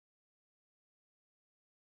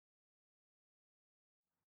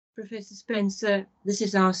Professor Spencer, this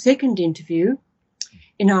is our second interview.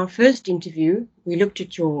 In our first interview, we looked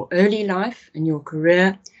at your early life and your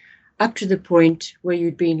career up to the point where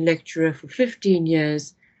you'd been lecturer for 15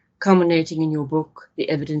 years, culminating in your book, The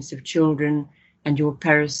Evidence of Children, and your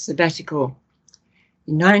Paris sabbatical.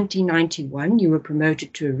 In 1991, you were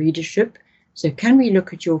promoted to a readership. So can we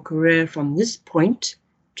look at your career from this point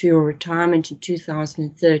to your retirement in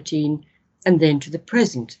 2013 and then to the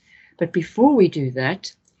present? But before we do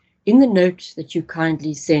that, in the note that you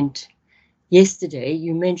kindly sent yesterday,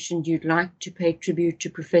 you mentioned you'd like to pay tribute to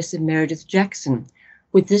Professor Meredith Jackson.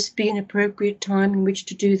 Would this be an appropriate time in which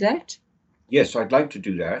to do that? Yes, I'd like to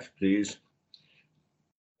do that, please.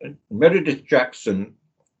 Meredith Jackson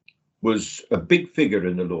was a big figure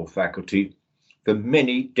in the law faculty for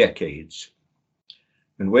many decades.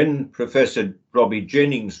 And when Professor Robbie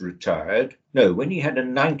Jennings retired, when he had a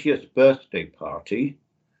 90th birthday party,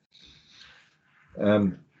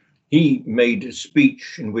 he made a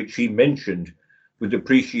speech in which he mentioned with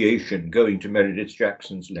appreciation going to Meredith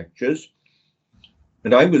Jackson's lectures.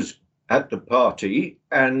 And I was at the party,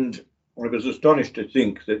 and I was astonished to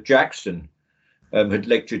think that Jackson had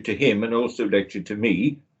lectured to him and also lectured to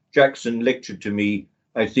me. Jackson lectured to me,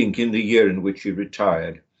 I think, in the year in which he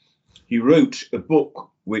retired. He wrote a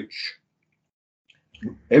book which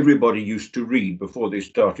everybody used to read before they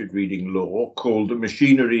started reading law, called The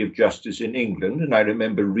Machinery of Justice in England, and I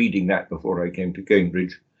remember reading that before I came to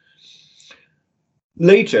Cambridge.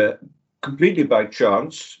 Later, completely by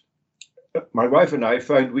chance, my wife and I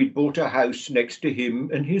found we'd bought a house next to him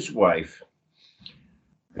and his wife,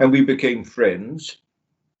 and we became friends,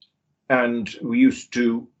 and we used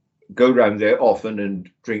to go round there often and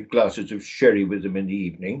drink glasses of sherry with them in the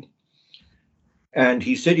evening. And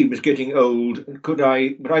he said he was getting old. Would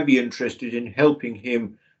I be interested in helping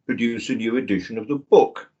him produce a new edition of the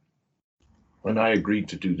book? And I agreed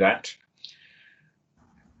to do that.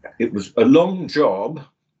 It was a long job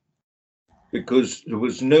because there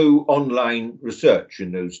was no online research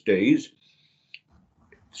in those days.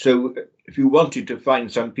 So if you wanted to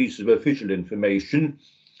find some piece of official information,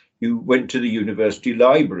 you went to the university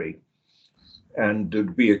library, and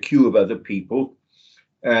there'd be a queue of other people.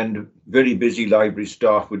 And very busy library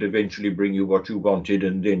staff would eventually bring you what you wanted,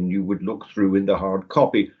 and then you would look through in the hard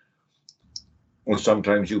copy. Or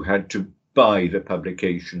sometimes you had to buy the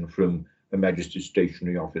publication from a magistrate's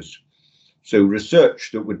stationery office. So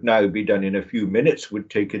research that would now be done in a few minutes would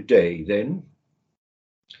take a day then.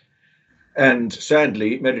 And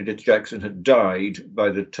sadly, Meredith Jackson had died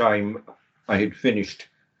by the time I had finished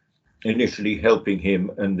initially helping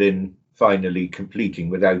him and then finally completing,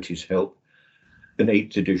 without his help, an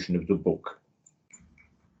 8th edition of the book.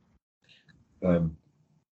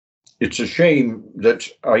 It's a shame that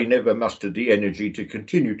I never mustered the energy to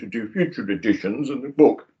continue to do future editions, and the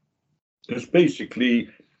book has basically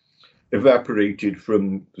evaporated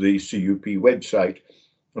from the CUP website,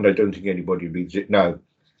 and I don't think anybody reads it now.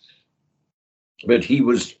 But he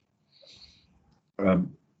was a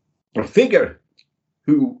figure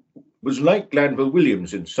who was like Glanville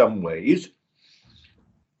Williams in some ways.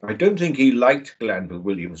 I don't think he liked Glanville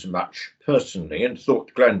Williams much personally and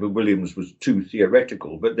thought Glanville Williams was too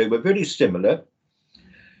theoretical, but they were very similar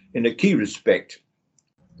in a key respect,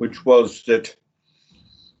 which was that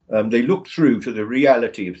they looked through to the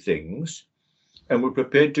reality of things and were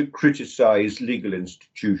prepared to criticize legal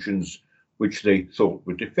institutions which they thought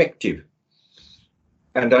were defective.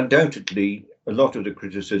 And undoubtedly, a lot of the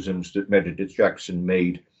criticisms that Meredith Jackson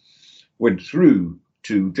made went through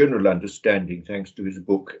to general understanding thanks to his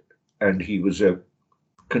book, and he was a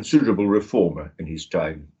considerable reformer in his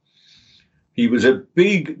time. He was a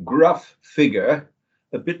big, gruff figure,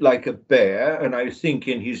 a bit like a bear, and I think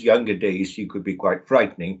in his younger days he could be quite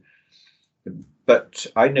frightening, but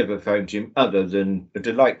I never found him other than a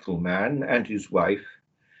delightful man, and his wife.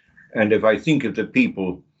 And if I think of the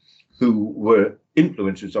people who were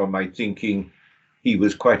influences on my thinking, he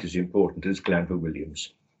was quite as important as Glanville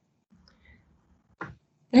Williams.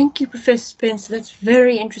 Thank you, Professor Spencer. That's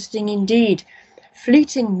very interesting indeed.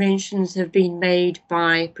 Fleeting mentions have been made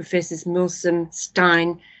by Professors Milsom,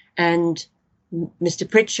 Stein, and Mr.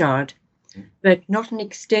 Pritchard, but not an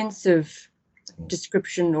extensive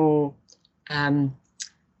description or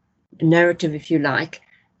narrative, if you like.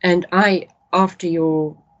 And I, after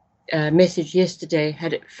your message yesterday,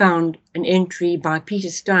 had found an entry by Peter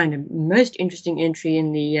Stein, a most interesting entry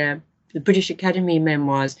in the British Academy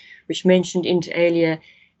memoirs, which mentioned inter alia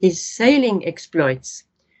his sailing exploits,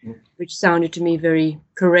 which sounded to me very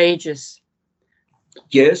courageous.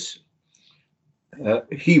 Yes,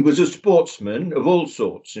 he was a sportsman of all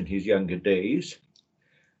sorts in his younger days.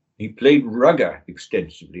 He played rugger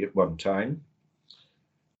extensively at one time.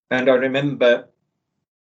 And I remember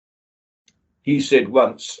he said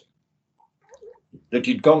once that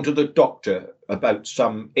he'd gone to the doctor about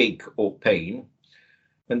some ache or pain.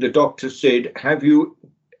 And the doctor said, "Have you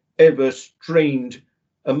ever strained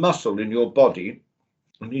a muscle in your body?"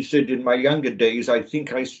 And he said, "In my younger days, I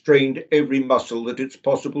think I strained every muscle that it's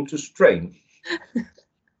possible to strain."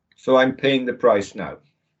 So I'm paying the price now.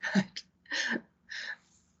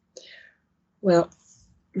 Well,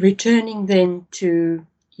 returning then to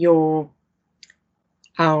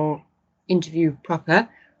our interview proper,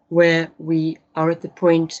 where we are at the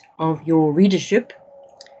point of your readership,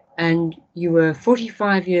 and you were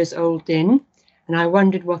 45 years old then, and I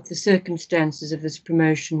wondered what the circumstances of this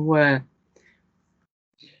promotion were.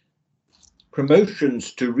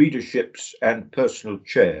 Promotions to readerships and personal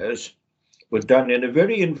chairs were done in a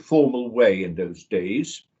very informal way in those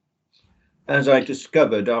days, as I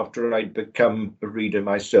discovered after I'd become a reader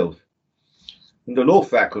myself. In the law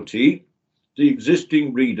faculty, the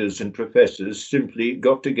existing readers and professors simply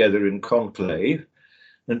got together in conclave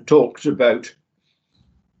and talked about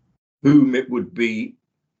whom it would be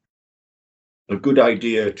a good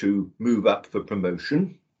idea to move up for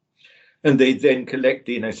promotion. And they then collect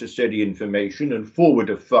the necessary information and forward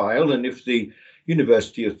a file. And if the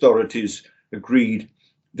university authorities agreed,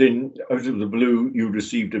 then out of the blue, you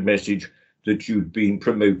received a message that you'd been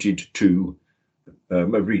promoted to a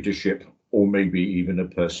readership or maybe even a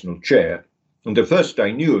personal chair. And the first I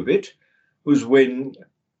knew of it was when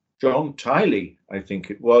John Tiley, I think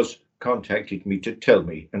it was, contacted me to tell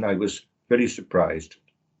me, and I was very surprised.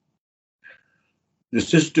 The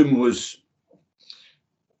system was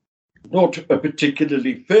not a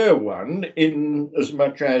particularly fair one, in as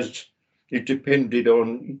much as it depended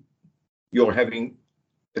on your having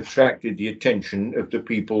attracted the attention of the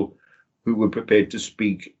people who were prepared to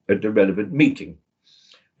speak at the relevant meeting.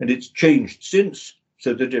 And it's changed since,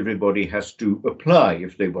 so that everybody has to apply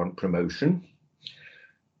if they want promotion.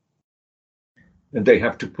 And they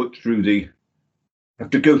have to go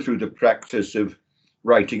through the practice of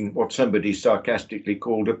writing what somebody sarcastically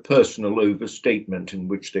called a personal overstatement, in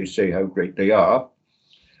which they say how great they are.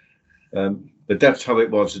 But that's how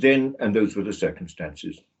it was then, and those were the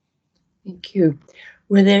circumstances. Thank you.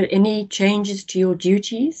 Were there any changes to your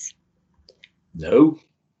duties? No.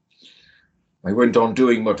 I went on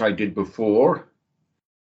doing what I did before.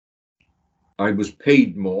 I was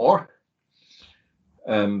paid more.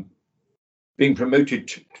 Being promoted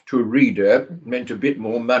to a reader meant a bit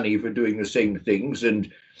more money for doing the same things,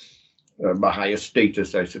 and a higher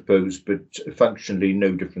status, I suppose, but functionally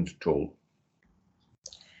no difference at all.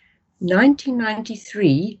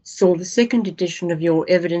 1993 saw the second edition of your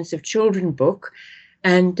Evidence of Children book,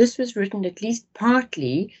 and this was written at least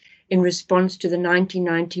partly in response to the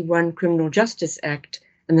 1991 Criminal Justice Act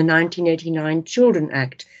and the 1989 Children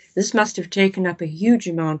Act. This must have taken up a huge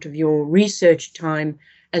amount of your research time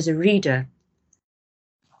as a reader.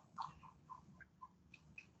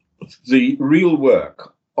 The real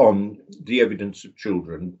work on the Evidence of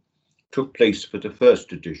Children took place for the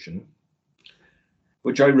first edition,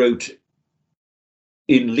 which I wrote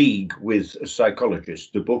in league with a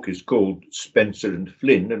psychologist. The book is called Spencer and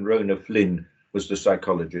Flynn, and Rona Flynn was the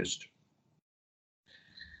psychologist.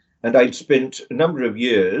 And I'd spent a number of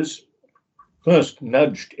years, first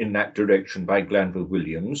nudged in that direction by Glanville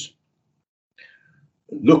Williams,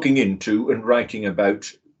 looking into and writing about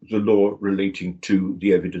the law relating to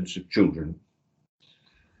the evidence of children.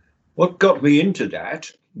 What got me into that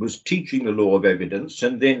was teaching the law of evidence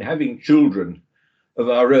and then having children of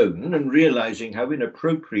our own and realizing how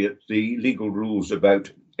inappropriate the legal rules about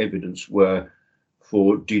evidence were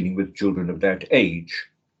for dealing with children of that age.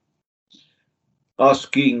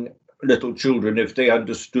 Asking little children if they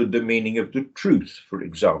understood the meaning of the truth, for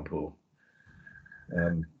example.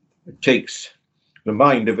 It takes the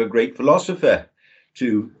mind of a great philosopher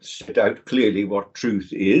to set out clearly what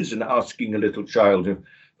truth is, and asking a little child of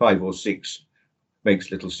 5 or 6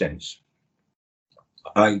 makes little sense.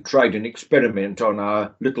 I tried an experiment on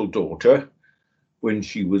our little daughter when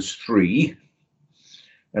she was 3,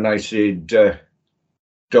 and I said,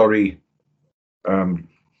 Dory, do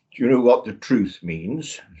you know what the truth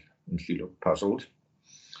means? And she looked puzzled.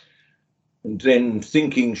 And then,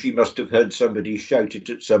 thinking she must have heard somebody shout it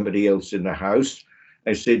at somebody else in the house,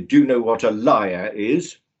 I said, do you know what a liar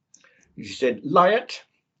is? And she said, Liat,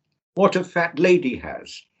 what a fat lady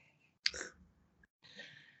has.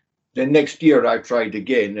 Then next year I tried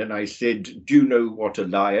again and I said, do you know what a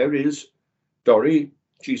liar is, Dory?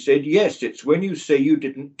 She said, yes, it's when you say you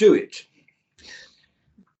didn't do it.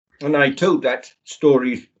 And I told that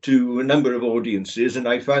story to a number of audiences, and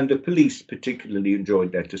I found the police particularly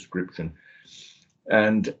enjoyed that description.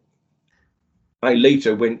 And I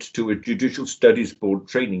later went to a Judicial Studies Board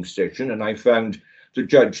training session, and I found the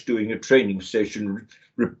judge doing a training session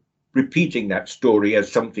repeating that story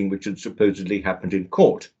as something which had supposedly happened in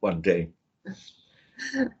court one day.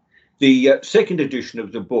 The second edition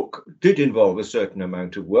of the book did involve a certain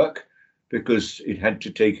amount of work because it had to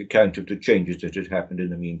take account of the changes that had happened in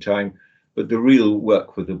the meantime. But the real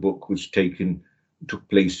work for the book took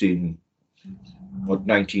place in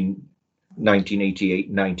 1988,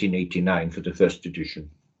 1989 for the first edition.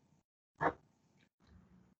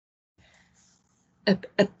 A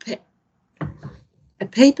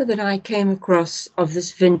paper that I came across of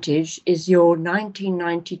this vintage is your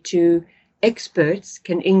 1992 Experts,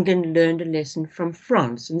 Can England Learn a Lesson from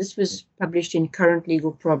France? And this was published in Current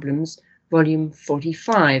Legal Problems, volume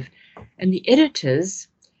 45. And the editors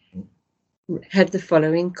had the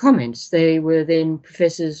following comments. They were then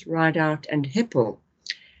Professors Rideout and Heppel.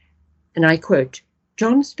 And I quote,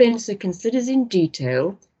 John Spencer considers in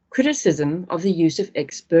detail criticism of the use of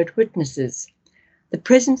expert witnesses. The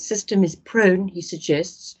present system is prone, he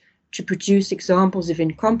suggests, to produce examples of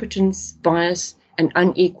incompetence, bias, and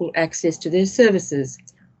unequal access to their services.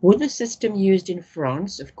 Would the system used in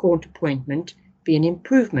France of court appointment be an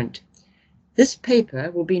improvement? This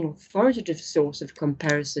paper will be an authoritative source of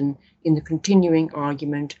comparison in the continuing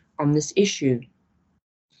argument on this issue.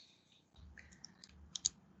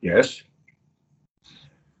 Yes.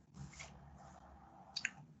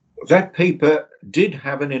 That paper did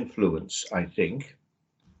have an influence, I think.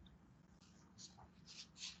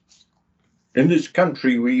 In this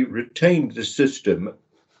country, we retained the system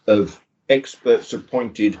of experts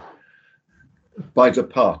appointed by the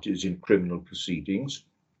parties in criminal proceedings.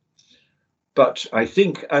 But I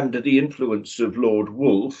think under the influence of Lord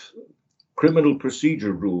Woolf, criminal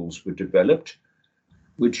procedure rules were developed,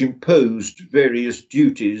 which imposed various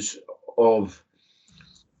duties of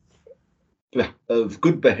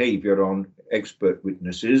good behavior on expert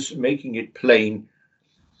witnesses, making it plain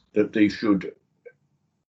that they should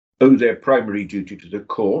owe their primary duty to the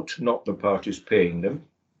court, not the parties paying them,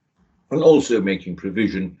 and also making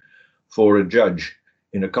provision for a judge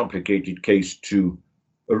in a complicated case to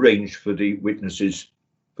arrange for the witnesses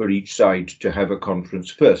for each side to have a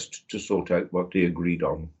conference first to sort out what they agreed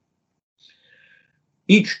on.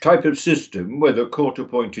 Each type of system, whether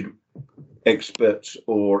court-appointed experts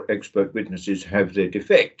or expert witnesses, have their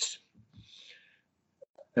defects.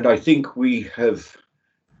 And I think we have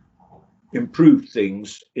improved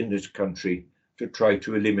things in this country to try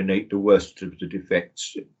to eliminate the worst of the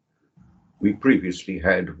defects we previously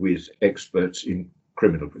had with experts in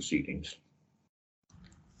criminal proceedings.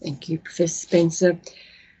 Thank you, Professor Spencer.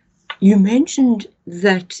 You mentioned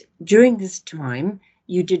that during this time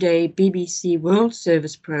you did a BBC World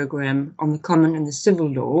Service programme on the common and the civil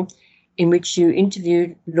law, in which you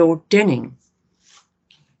interviewed Lord Denning.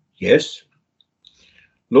 Yes.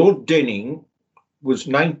 Lord Denning was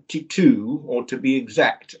 92, or to be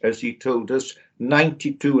exact, as he told us,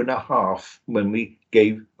 92 and a half when we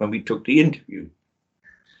took the interview.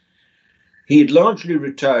 He had largely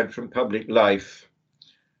retired from public life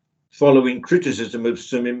following criticism of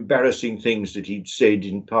some embarrassing things that he'd said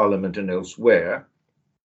in Parliament and elsewhere.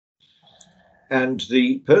 And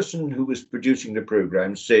the person who was producing the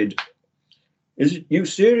programme said, "Is you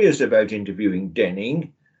serious about interviewing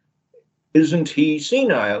Denning? Isn't he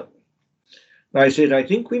senile?" I said, "I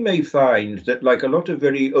think we may find that, like a lot of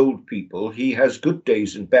very old people, he has good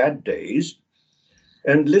days and bad days,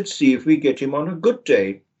 and let's see if we get him on a good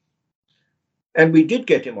day." And we did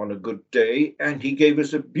get him on a good day, and he gave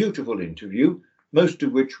us a beautiful interview, most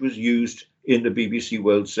of which was used in the BBC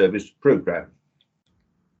World Service programme.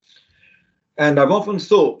 And I've often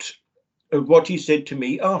thought of what he said to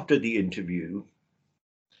me after the interview,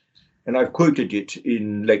 and I've quoted it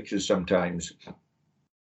in lectures sometimes.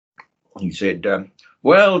 He said,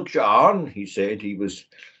 "Well, John," he said, he was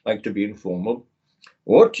like to be informal,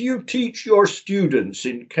 "what do you teach your students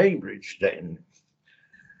in Cambridge then?"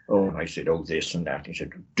 Oh, I said, "Oh, this and that." He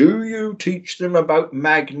said, "Do you teach them about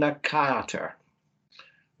Magna Carta?"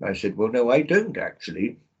 I said, "Well, no, I don't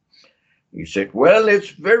actually." He said, "Well, it's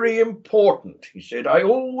very important." He said, "I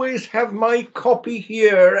always have my copy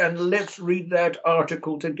here, and let's read that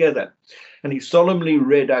article together." And he solemnly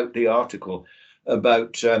read out the article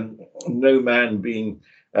about no man being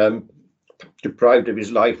deprived of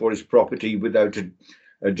his life or his property without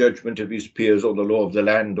a judgment of his peers or the law of the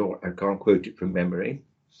land, or I can't quote it from memory.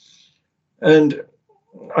 And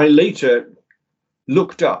I later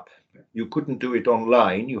looked up you couldn't do it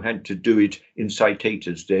online. You had to do it in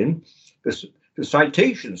citators then. The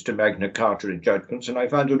citations to Magna Carta and judgments, and I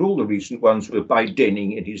found that all the recent ones were by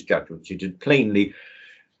Denning in his judgments. It had plainly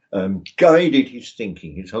guided his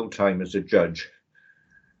thinking his whole time as a judge.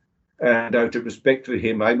 And out of respect for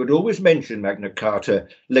him, I would always mention Magna Carta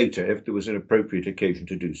later if there was an appropriate occasion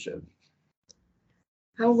to do so.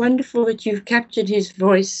 How wonderful that you've captured his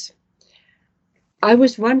voice. I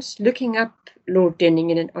was once looking up Lord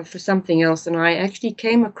Denning for something else, and I actually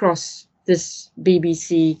came across this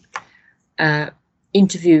BBC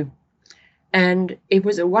interview, and it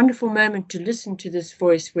was a wonderful moment to listen to this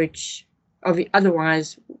voice, which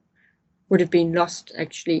otherwise would have been lost,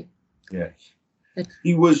 actually. Yes.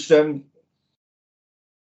 He was a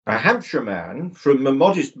Hampshire man from a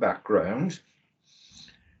modest background,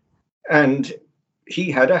 and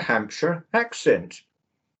he had a Hampshire accent,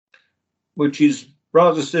 which is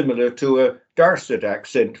rather similar to a Dorset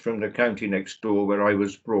accent from the county next door where I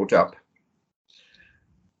was brought up.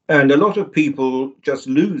 And a lot of people just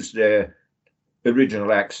lose their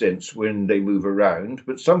original accents when they move around,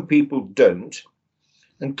 but some people don't.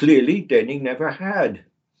 And clearly Denning never had.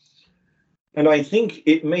 And I think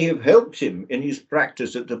it may have helped him in his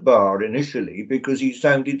practice at the bar initially, because he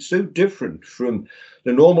sounded so different from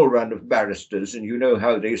the normal run of barristers. And you know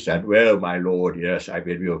how they said, well, my lord, yes, I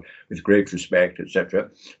bid you with great respect, etc.,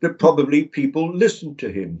 that probably people listened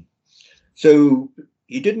to him. So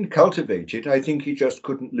he didn't cultivate it. I think he just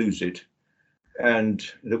couldn't lose it. And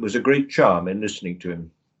there was a great charm in listening to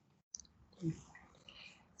him.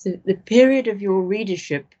 So the period of your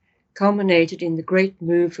readership culminated in the great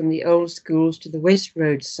move from the old schools to the West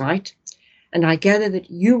Road site, and I gather that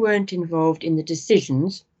you weren't involved in the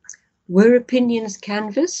decisions. Were opinions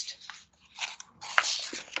canvassed?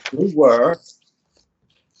 We were.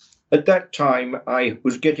 At that time, I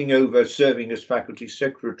was getting over serving as faculty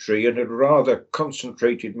secretary and had rather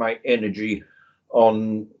concentrated my energy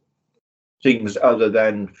on things other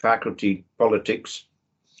than faculty politics.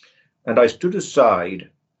 And I stood aside.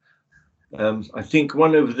 I think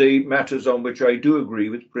one of the matters on which I do agree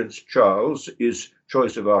with Prince Charles is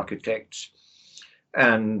choice of architects.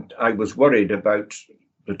 And I was worried about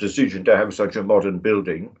the decision to have such a modern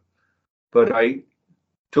building, but I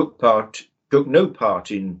took no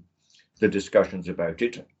part in the discussions about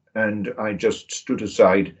it, and I just stood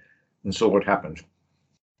aside and saw what happened.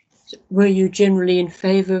 Were you generally in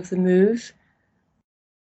favour of the move?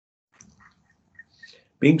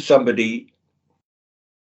 Being somebody,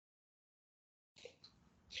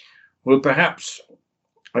 well, perhaps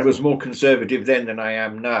I was more conservative then than I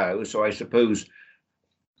am now, so I suppose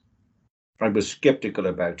I was sceptical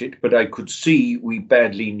about it, but I could see we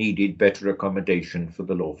badly needed better accommodation for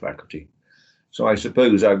the law faculty. So I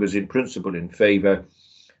suppose I was in principle in favour,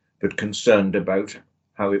 but concerned about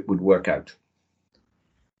how it would work out.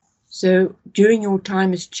 So during your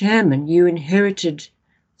time as chairman, you inherited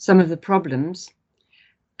some of the problems.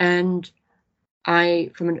 And I,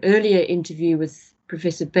 from an earlier interview with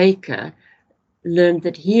Professor Baker, learned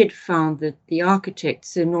that he had found that the architect,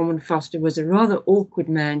 Sir Norman Foster, was a rather awkward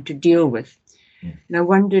man to deal with. And I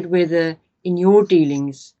wondered whether in your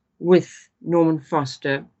dealings with Norman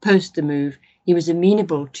Foster post the move, he was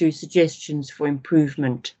amenable to suggestions for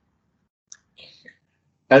improvement.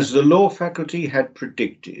 As the law faculty had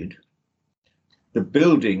predicted, the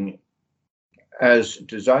building, as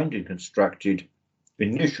designed and constructed,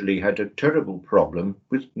 initially had a terrible problem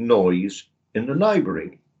with noise in the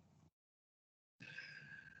library.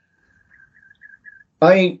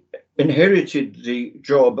 I inherited the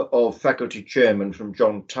job of faculty chairman from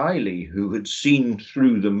John Tiley, who had seen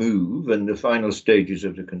through the move and the final stages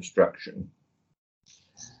of the construction.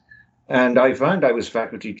 And I found I was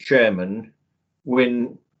faculty chairman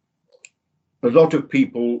when a lot of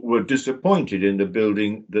people were disappointed in the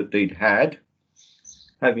building that they'd had,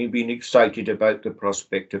 having been excited about the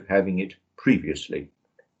prospect of having it previously.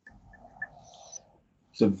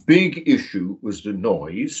 The big issue was the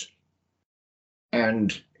noise,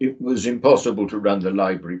 and it was impossible to run the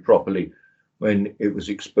library properly when it was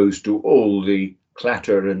exposed to all the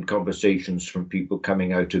clatter and conversations from people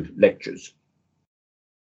coming out of lectures.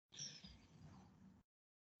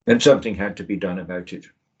 And something had to be done about it.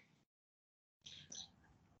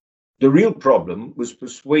 The real problem was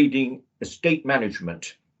persuading estate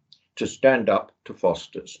management to stand up to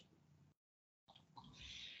Foster's.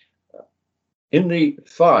 In the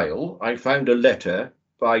file, I found a letter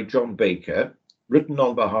by John Baker, written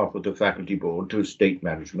on behalf of the faculty board to estate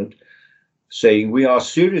management, saying, "We are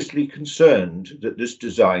seriously concerned that this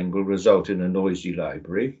design will result in a noisy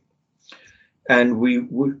library, and we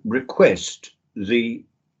would request the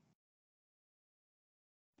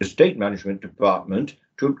estate management department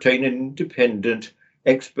to obtain an independent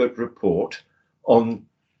expert report on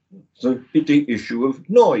the issue of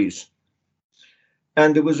noise.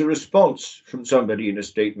 And there was a response from somebody in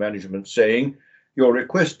estate management saying, "Your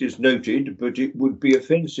request is noted, but it would be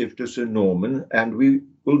offensive to Sir Norman and we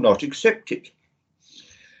will not accept it."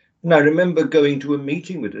 And I remember going to a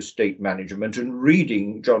meeting with estate management and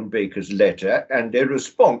reading John Baker's letter and their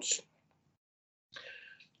response.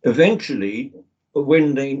 Eventually,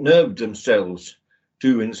 when they nerved themselves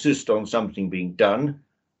to insist on something being done,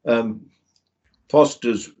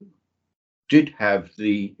 Foster's did have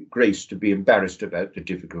the grace to be embarrassed about the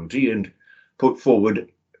difficulty and put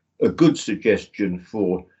forward a good suggestion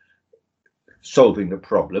for solving the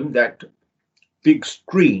problem. That big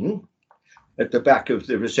screen at the back of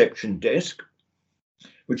the reception desk,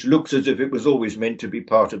 which looks as if it was always meant to be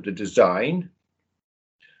part of the design.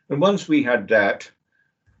 And once we had that,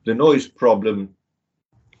 the noise problem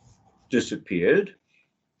disappeared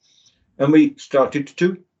and we started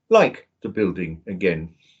to like the building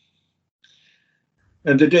again.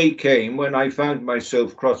 And the day came when I found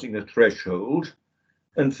myself crossing a threshold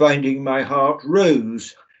and finding my heart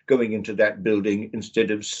rose going into that building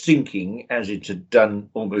instead of sinking as it had done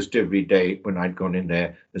almost every day when I'd gone in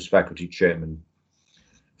there as faculty chairman.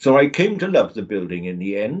 So I came to love the building in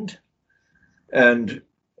the end, and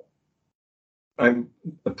I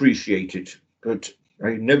appreciate it, but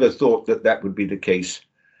I never thought that that would be the case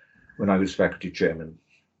when I was faculty chairman.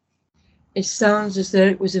 It sounds as though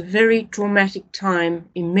it was a very traumatic time,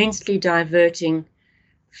 immensely diverting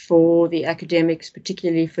for the academics,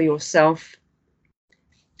 particularly for yourself,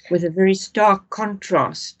 with a very stark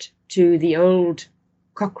contrast to the old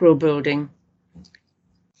Cockerell building.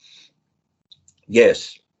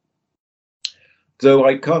 Yes, though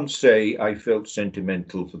I can't say I felt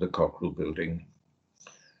sentimental for the Cockerell building.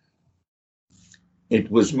 It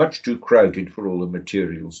was much too crowded for all the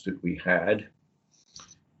materials that we had,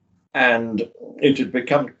 and it had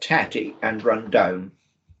become tatty and run down.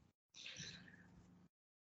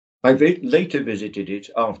 I later visited it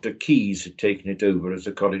after Keyes had taken it over as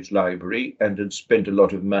a college library and had spent a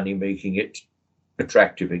lot of money making it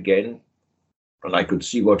attractive again. And I could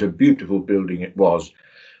see what a beautiful building it was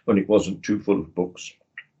when it wasn't too full of books.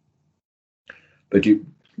 But it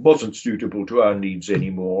wasn't suitable to our needs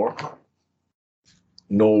anymore,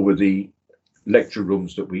 nor were the lecture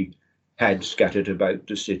rooms that we had scattered about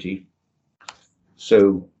the city.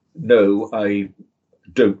 So no, I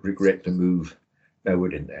don't regret the move. Now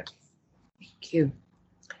we're in there. Thank you.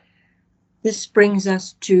 This brings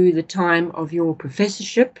us to the time of your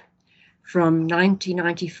professorship from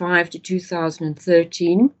 1995 to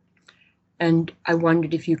 2013. And I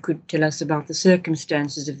wondered if you could tell us about the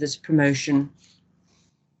circumstances of this promotion.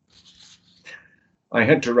 I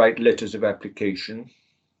had to write letters of application.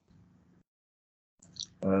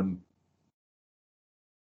 And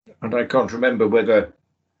I can't remember whether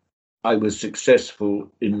I was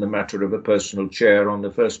successful in the matter of a personal chair on the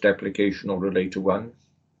first application or a later one.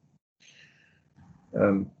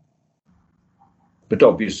 But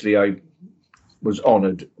obviously I was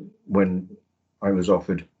honoured when I was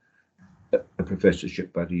offered a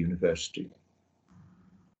professorship by the university.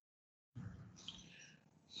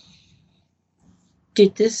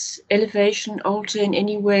 Did this elevation alter in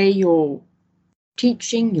any way your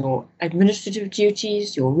teaching, your administrative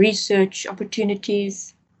duties, your research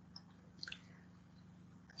opportunities?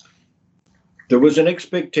 There was an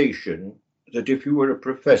expectation that if you were a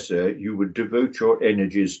professor, you would devote your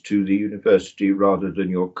energies to the university rather than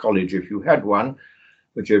your college if you had one,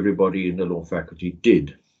 which everybody in the law faculty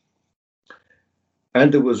did.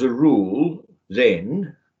 And there was a rule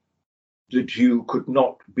then that you could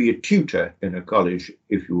not be a tutor in a college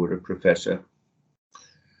if you were a professor.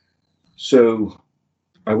 So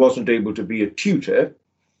I wasn't able to be a tutor.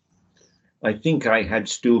 I think I had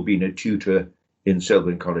still been a tutor in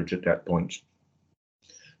Selwyn College at that point.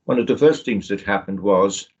 One of the first things that happened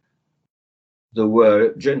was there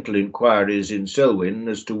were gentle inquiries in Selwyn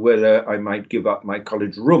as to whether I might give up my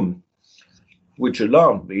college room, which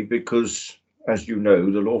alarmed me because, as you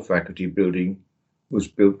know, the law faculty building was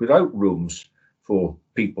built without rooms for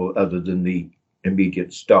people other than the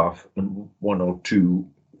immediate staff and one or two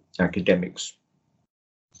academics.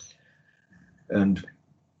 And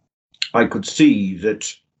I could see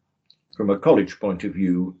that from a college point of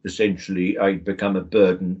view, essentially, I'd become a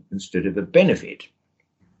burden instead of a benefit.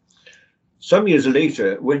 Some years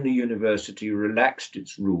later, when the university relaxed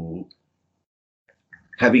its rule,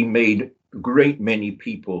 having made a great many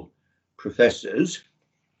people professors,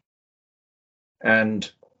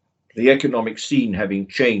 and the economic scene having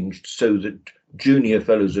changed so that junior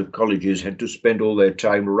fellows of colleges had to spend all their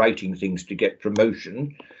time writing things to get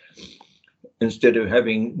promotion, instead of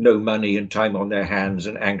having no money and time on their hands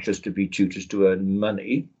and anxious to be tutors to earn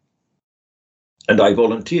money. And I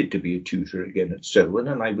volunteered to be a tutor again at Selwyn,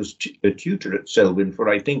 and I was a tutor at Selwyn for,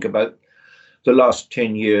 I think, about the last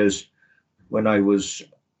 10 years when I was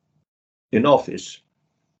in office.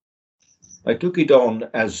 I took it on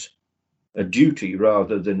as a duty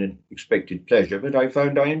rather than an expected pleasure, but I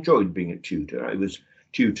found I enjoyed being a tutor. I was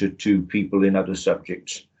tutor to people in other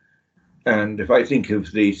subjects. And if I think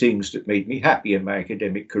of the things that made me happy in my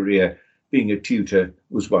academic career, being a tutor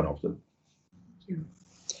was one of them.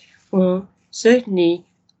 Well, certainly,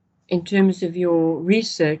 in terms of your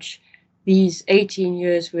research, these 18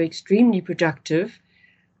 years were extremely productive.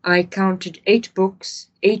 I counted 8 books,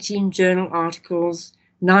 18 journal articles,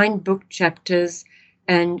 9 book chapters,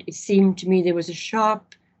 and it seemed to me there was a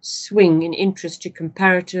sharp swing in interest to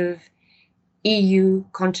comparative, EU,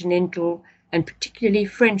 continental, and particularly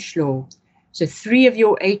French law. So 3 of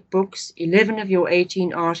your 8 books, 11 of your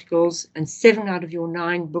 18 articles, and 7 out of your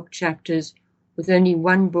 9 book chapters, with only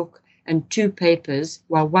 1 book and 2 papers,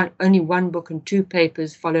 while only 1 book and 2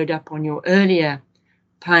 papers followed up on your earlier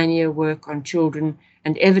pioneer work on children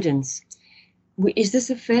and evidence. Is this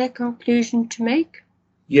a fair conclusion to make?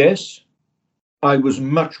 Yes, I was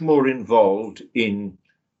much more involved in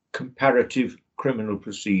comparative criminal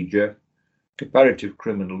procedure, comparative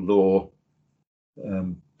criminal law,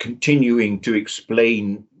 continuing to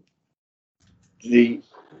explain the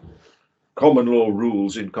common law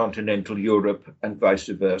rules in continental Europe and vice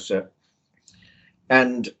versa.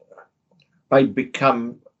 And I'd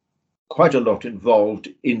become quite a lot involved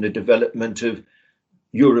in the development of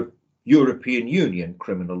European Union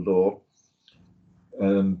criminal law,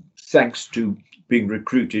 thanks to being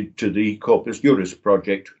recruited to the Corpus Juris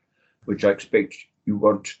project, which I expect you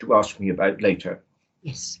want to ask me about later.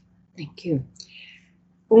 Yes, thank you.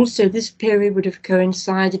 Also, this period would have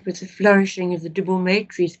coincided with the flourishing of the Double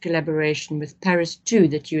Matrice collaboration with Paris 2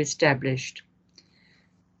 that you established.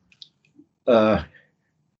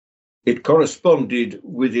 It corresponded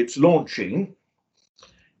with its launching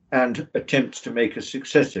and attempts to make a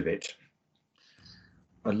success of it.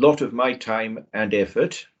 A lot of my time and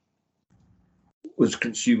effort was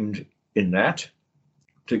consumed in that,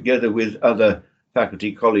 together with other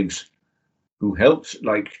faculty colleagues who helped,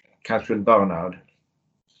 like Catherine Barnard,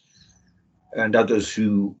 and others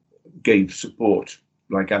who gave support,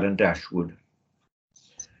 like Alan Dashwood.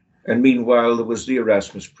 And meanwhile, there was the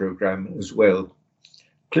Erasmus programme as well.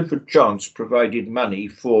 Clifford Chance provided money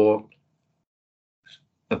for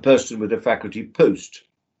a person with a faculty post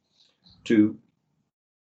to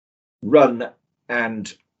run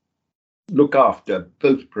and look after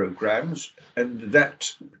both programmes, and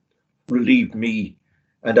that relieved me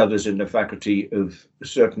and others in the faculty of a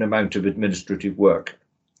certain amount of administrative work.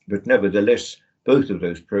 But nevertheless, both of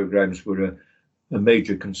those programmes were a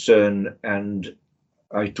major concern, and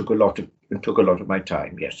I took a lot of my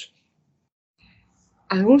time, yes.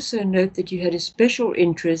 I also note that you had a special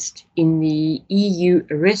interest in the EU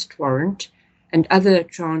arrest warrant and other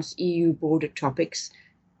trans-EU border topics.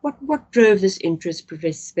 What drove this interest,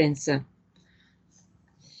 Professor Spencer?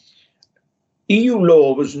 EU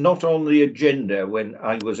law was not on the agenda when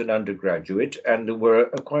I was an undergraduate, and there were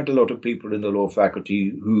quite a lot of people in the law faculty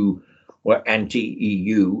who were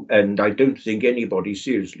anti-EU, and I don't think anybody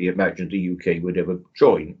seriously imagined the UK would ever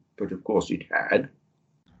join, but of course it had.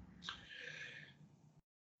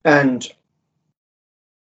 And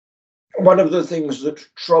one of the things that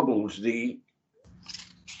troubled the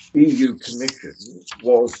EU Commission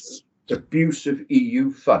was abuse of EU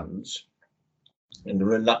funds and the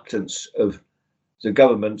reluctance of the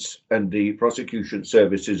governments and the prosecution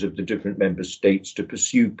services of the different member states to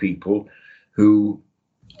pursue people who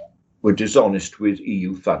were dishonest with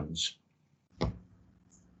EU funds.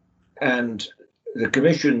 And the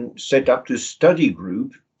Commission set up this study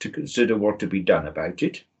group to consider what to be done about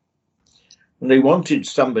it. And they wanted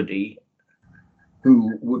somebody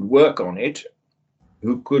who would work on it,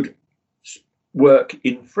 who could work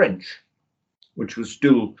in French, which was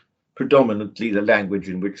still predominantly the language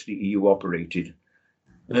in which the EU operated.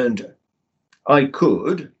 And I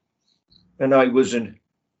could, and I was an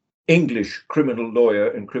English criminal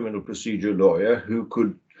lawyer and criminal procedure lawyer who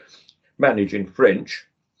could manage in French.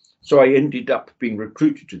 So I ended up being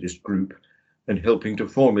recruited to this group and helping to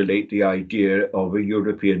formulate the idea of a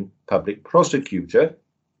European public prosecutor,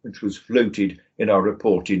 which was floated in our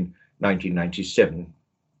report in 1997.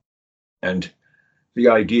 And the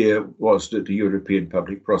idea was that the European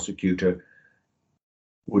public prosecutor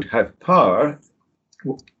would have power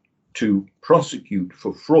to prosecute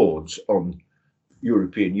for frauds on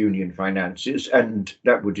European Union finances, and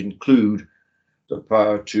that would include the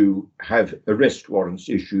power to have arrest warrants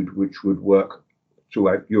issued which would work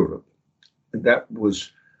throughout Europe. And that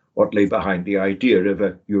was what lay behind the idea of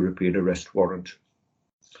a European arrest warrant.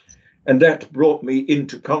 And that brought me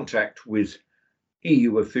into contact with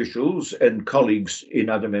EU officials and colleagues in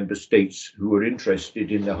other member states who were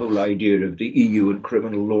interested in the whole idea of the EU and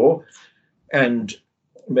criminal law, and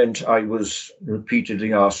meant I was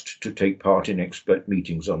repeatedly asked to take part in expert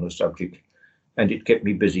meetings on the subject, and it kept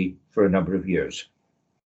me busy for a number of years.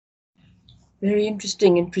 Very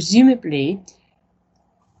interesting, and presumably,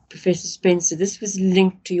 Professor Spencer, this was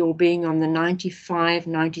linked to your being on the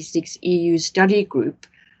 95-96 EU study group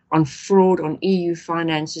on fraud on EU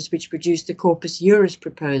finances, which produced the Corpus Juris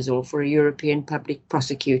proposal for a European public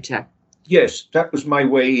prosecutor. Yes, that was my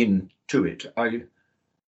way into it. I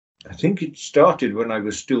think it started when I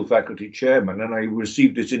was still faculty chairman, and I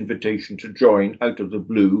received this invitation to join out of the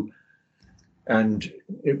blue, and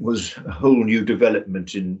it was a whole new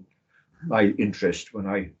development in my interest when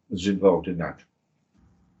I was involved in that.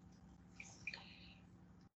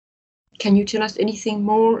 Can you tell us anything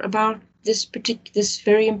more about this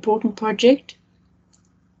very important project?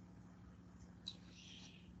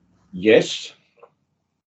 Yes.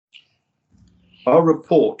 Our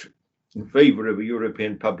report in favour of a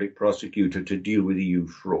European public prosecutor to deal with EU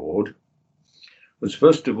fraud was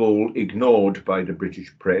first of all ignored by the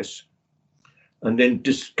British press, and then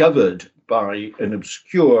discovered by an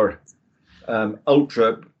obscure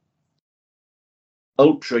ultra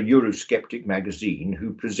Eurosceptic magazine,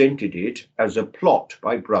 who presented it as a plot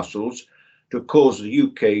by Brussels to cause the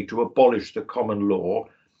UK to abolish the common law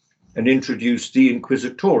and introduce the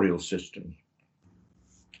inquisitorial system.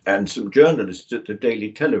 And some journalists at the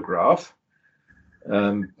Daily Telegraph,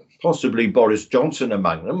 possibly Boris Johnson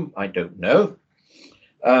among them, I don't know,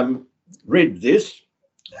 read this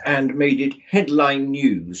and made it headline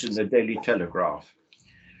news in the Daily Telegraph.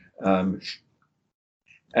 And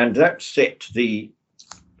that set the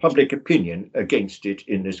public opinion against it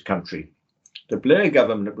in this country. The Blair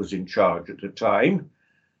government was in charge at the time,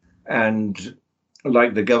 and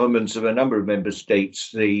like the governments of a number of member states,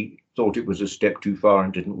 they thought it was a step too far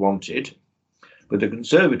and didn't want it. But the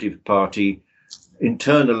Conservative Party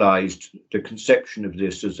internalized the conception of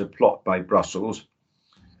this as a plot by Brussels.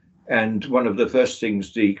 And one of the first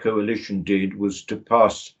things the coalition did was to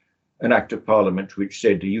pass an act of parliament which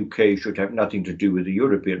said the UK should have nothing to do with the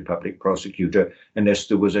European public prosecutor unless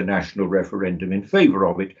there was a national referendum in favour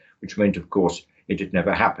of it, which meant, of course, it'd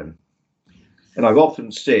never happen. And I've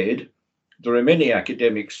often said there are many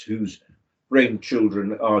academics whose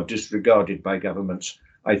brainchildren are disregarded by governments.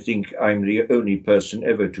 I think I'm the only person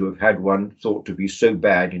ever to have had one thought to be so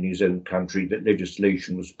bad in his own country that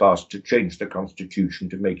legislation was passed to change the constitution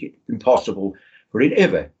to make it impossible for it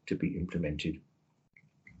ever to be implemented.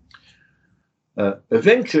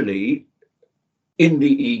 Eventually, in the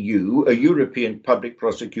EU, a European public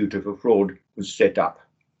prosecutor for fraud was set up,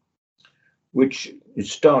 which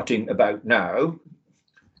is starting about now.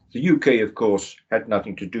 The UK, of course, had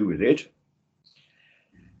nothing to do with it.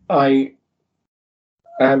 I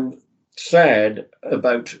am sad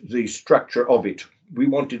about the structure of it. We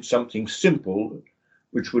wanted something simple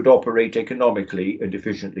which would operate economically and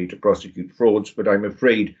efficiently to prosecute frauds, but I'm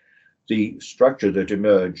afraid the structure that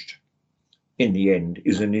emerged in the end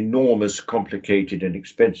is an enormous, complicated and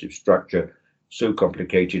expensive structure, so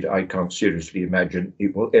complicated I can't seriously imagine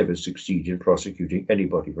it will ever succeed in prosecuting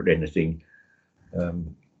anybody for anything.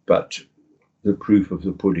 But the proof of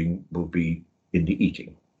the pudding will be in the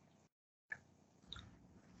eating.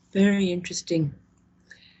 Very interesting.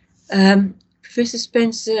 Professor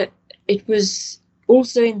Spencer, it was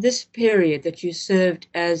also in this period that you served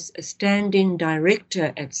as a stand-in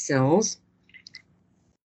director at CELS.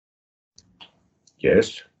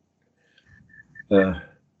 Yes.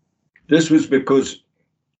 This was because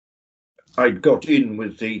I'd got in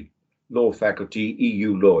with the law faculty,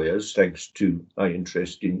 EU lawyers, thanks to my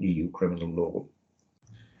interest in EU criminal law.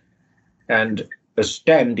 And a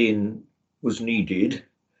stand-in was needed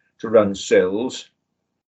to run CELS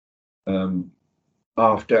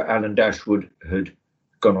after Alan Dashwood had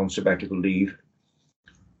gone on sabbatical leave.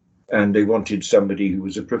 And they wanted somebody who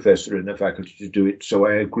was a professor in the faculty to do it, so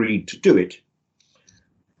I agreed to do it.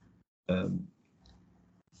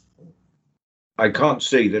 I can't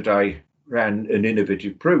say that I ran an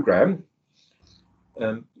innovative program,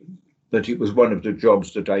 but it was one of the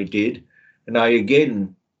jobs that I did. And I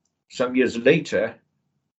again, some years later,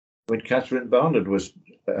 when Catherine Barnard was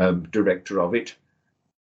director of it,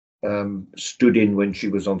 stood in when she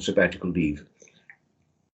was on sabbatical leave.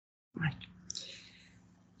 Right.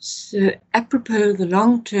 So, apropos the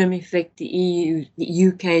long-term effect the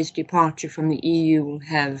UK's departure from the EU will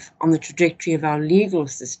have on the trajectory of our legal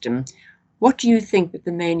system, what do you think that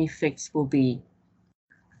the main effects will be?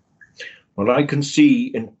 Well, I can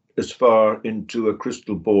see as far into a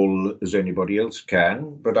crystal ball as anybody else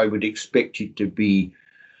can, but I would expect it to be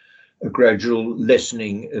a gradual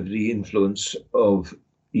lessening of the influence of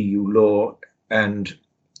EU law and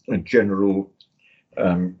a general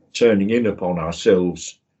turning in upon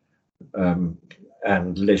ourselves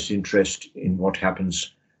and less interest in what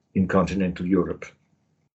happens in continental Europe.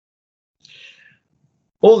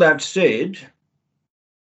 All that said,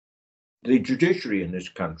 the judiciary in this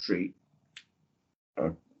country,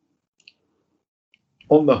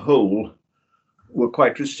 on the whole, were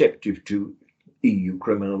quite receptive to EU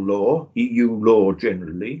criminal law, EU law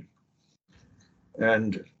generally,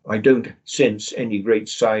 and I don't sense any great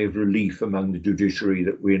sigh of relief among the judiciary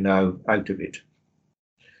that we're now out of it.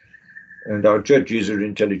 And our judges are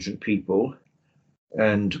intelligent people,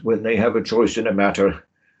 and when they have a choice in a matter,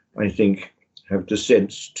 I think have the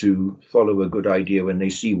sense to follow a good idea when they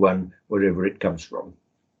see one, wherever it comes from.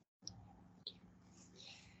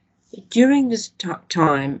 During this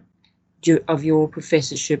time of your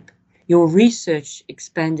professorship, your research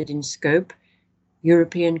expanded in scope: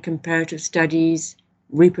 European comparative studies,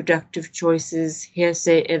 reproductive choices,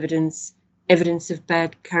 hearsay evidence, evidence of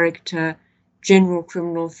bad character, general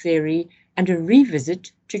criminal theory, and a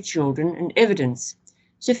revisit to children and evidence.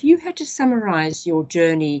 So if you had to summarize your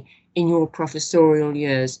journey in your professorial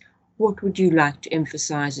years, what would you like to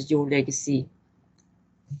emphasize as your legacy?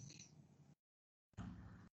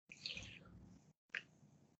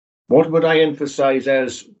 What would I emphasize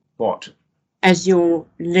as what? As your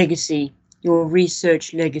legacy, your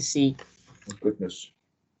research legacy. Oh, goodness.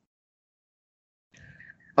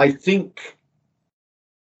 I think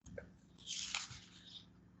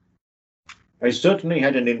I certainly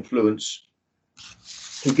had an influence,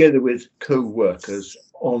 together with co-workers,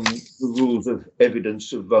 on the rules of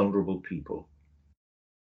evidence of vulnerable people.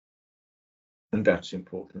 And that's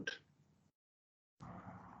important.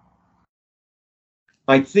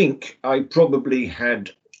 I think I probably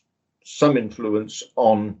had some influence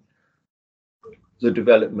on the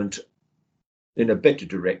development in a better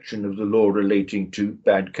direction of the law relating to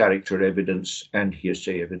bad character evidence and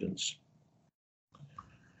hearsay evidence.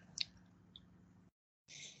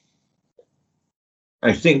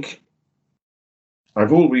 I think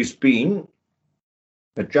I've always been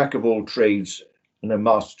a jack of all trades and a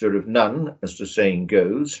master of none, as the saying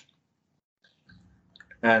goes.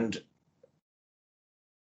 And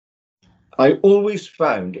I always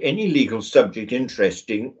found any legal subject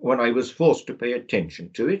interesting when I was forced to pay attention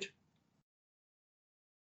to it.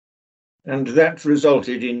 And that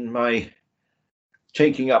resulted in my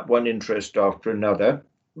taking up one interest after another,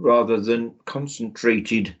 rather than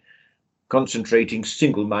concentrating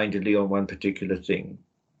single-mindedly on one particular thing.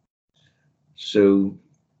 So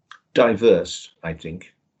diverse, I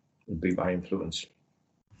think, would be my influence.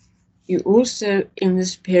 You also, in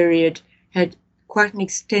this period, had quite an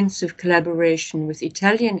extensive collaboration with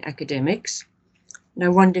Italian academics, and I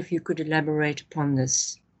wonder if you could elaborate upon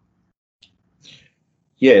this.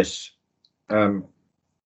 Yes. The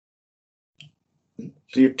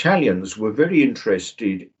Italians were very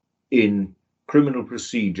interested in criminal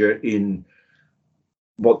procedure in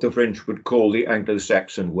what the French would call the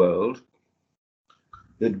Anglo-Saxon world.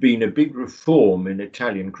 There'd been a big reform in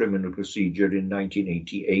Italian criminal procedure in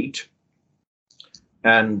 1988,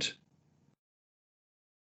 and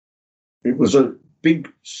it was a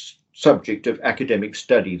big subject of academic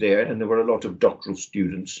study there, and there were a lot of doctoral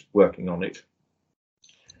students working on it.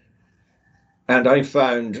 And I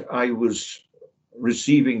found I was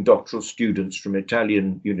receiving doctoral students from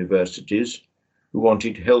Italian universities who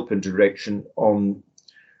wanted help and direction on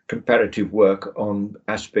comparative work on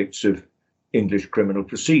aspects of English criminal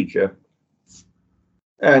procedure.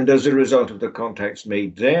 And as a result of the contacts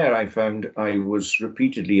made there, I found I was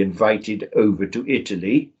repeatedly invited over to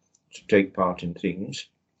Italy to take part in things.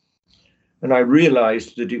 And I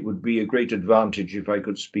realized that it would be a great advantage if I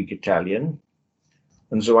could speak Italian.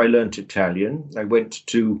 And so I learnt Italian. I went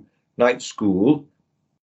to night school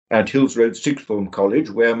at Hills Road Sixth Form College,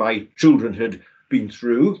 where my children had been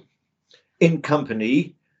through, in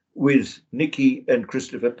company with Nicky and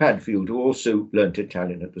Christopher Padfield, who also learnt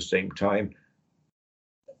Italian at the same time.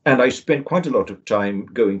 And I spent quite a lot of time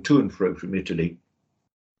going to and fro from Italy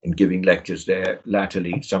and giving lectures there,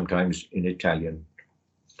 latterly, sometimes in Italian.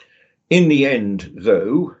 In the end,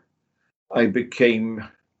 though, I became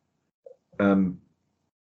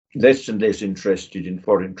less and less interested in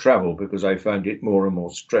foreign travel because I found it more and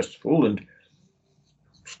more stressful. And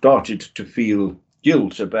started to feel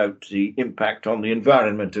guilt about the impact on the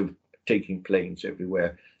environment of taking planes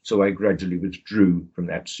everywhere. So I gradually withdrew from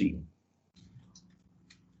that scene.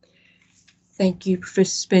 Thank you,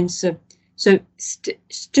 Professor Spencer. So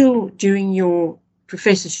still during your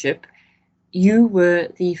professorship, you were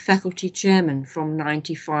the faculty chairman from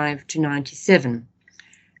 95 to 97.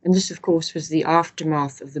 And this, of course, was the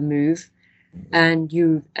aftermath of the move. And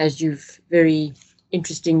you, as you've very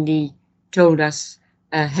interestingly told us,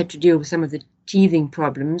 had to deal with some of the teething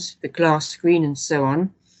problems, the glass screen and so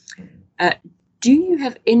on. Do you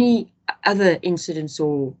have any other incidents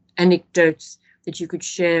or anecdotes that you could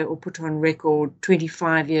share or put on record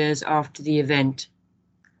 25 years after the event?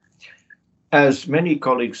 As many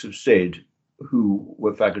colleagues have said who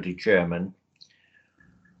were faculty chairman,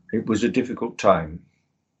 it was a difficult time.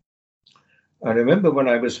 I remember when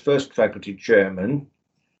I was first faculty chairman,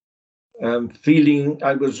 feeling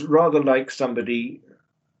I was rather like somebody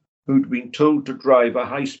who'd been told to drive a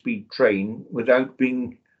high-speed train without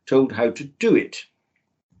being told how to do it.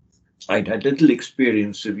 I'd had little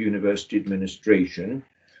experience of university administration,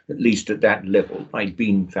 at least at that level. I'd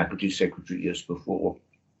been faculty secretary years before.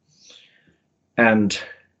 And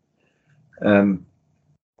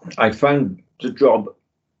I found the job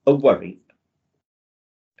a worry.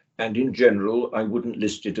 And in general, I wouldn't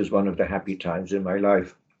list it as one of the happy times in my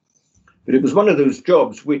life. But it was one of those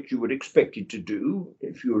jobs which you were expected to do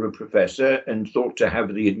if you were a professor and thought to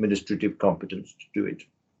have the administrative competence to do it.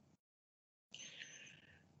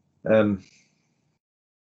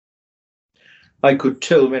 I could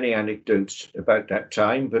tell many anecdotes about that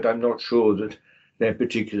time, but I'm not sure that they're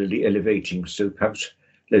particularly elevating. So perhaps,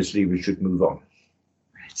 Leslie, we should move on.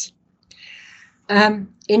 Right.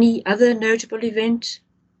 Any other notable event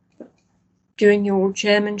during your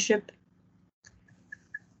chairmanship?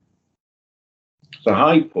 The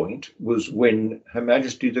high point was when Her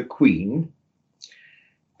Majesty the Queen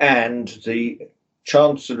and the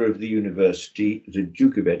Chancellor of the University, the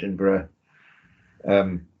Duke of Edinburgh,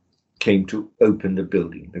 came to open the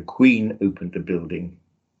building. The Queen opened the building.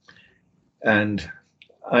 And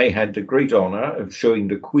I had the great honour of showing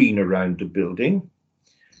the Queen around the building.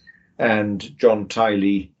 And John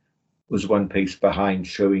Tiley was one pace behind,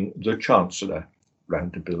 showing the Chancellor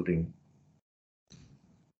around the building.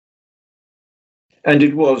 And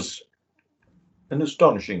it was an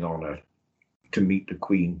astonishing honour to meet the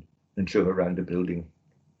Queen and show her around the building.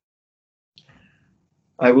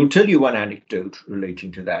 I will tell you one anecdote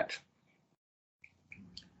relating to that.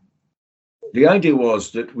 The idea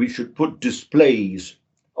was that we should put displays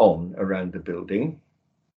on around the building,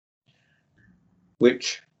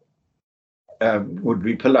 which would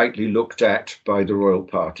be politely looked at by the royal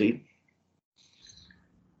party.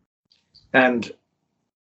 And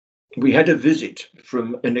we had a visit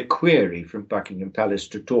from an equerry from Buckingham Palace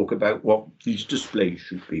to talk about what these displays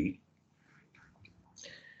should be.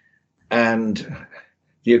 And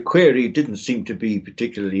the equerry didn't seem to be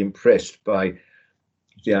particularly impressed by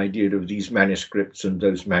the idea of these manuscripts and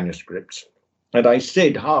those manuscripts. And I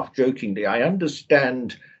said, half jokingly, I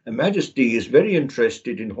understand Her Majesty is very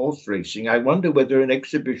interested in horse racing. I wonder whether an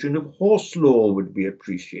exhibition of horse lore would be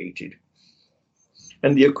appreciated.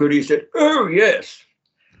 And the equerry said, oh, yes.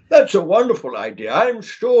 That's a wonderful idea. I'm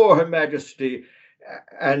sure Her Majesty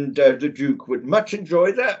and the Duke would much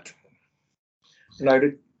enjoy that. And I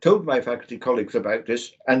told my faculty colleagues about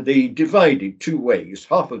this, and they divided two ways.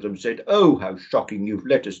 Half of them said, oh, how shocking, you've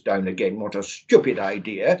let us down again. What a stupid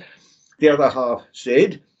idea. The other half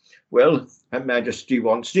said, well, Her Majesty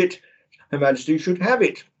wants it. Her Majesty should have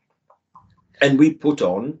it. And we put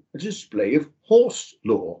on a display of horse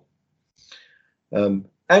lore.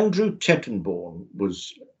 Andrew Tettenborn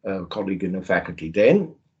was a colleague in the faculty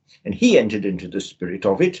then, and he entered into the spirit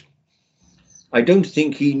of it. I don't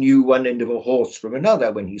think he knew one end of a horse from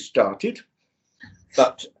another when he started,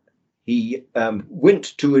 but he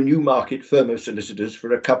went to a Newmarket firm of solicitors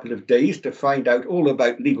for a couple of days to find out all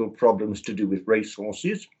about legal problems to do with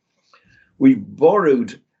racehorses. We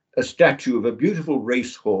borrowed a statue of a beautiful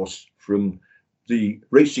racehorse from the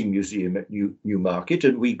Racing Museum at Newmarket,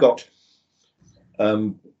 and we got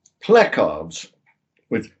placards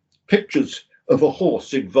with pictures of a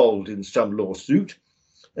horse involved in some lawsuit,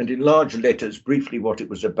 and in large letters briefly what it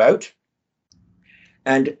was about.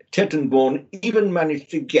 And Tettenborn even managed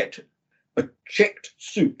to get a checked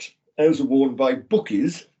suit as worn by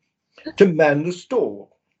bookies to man the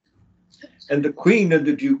stall. And the Queen and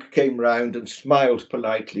the Duke came round and smiled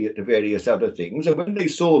politely at the various other things, and when they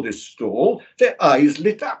saw this stall, their eyes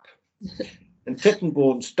lit up. And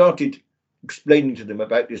Tettenborn started explaining to them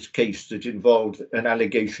about this case that involved an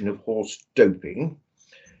allegation of horse doping.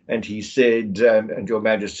 and he said, and Your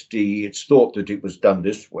Majesty, it's thought that it was done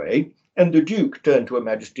this way. And the Duke turned to Her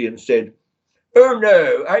Majesty and said, "Oh,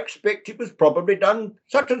 no, I expect it was probably done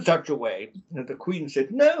such and such a way." And the Queen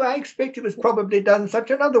said, "No, I expect it was probably done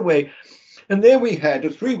such another way." And there we had a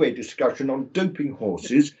three-way discussion on doping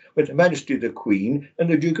horses with Her Majesty the Queen and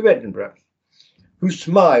the Duke of Edinburgh, who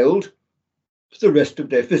smiled for the rest of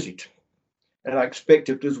their visit. And I expect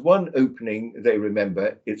if there's one opening they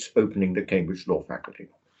remember, it's opening the Cambridge Law Faculty.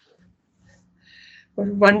 What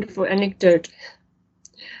a wonderful anecdote.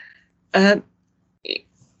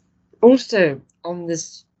 Also,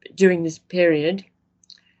 during this period,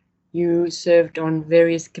 you served on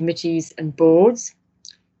various committees and boards: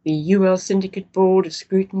 the UL Syndicate Board of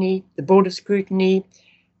Scrutiny, the Board of Scrutiny,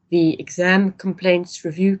 the Exam Complaints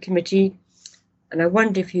Review Committee, and I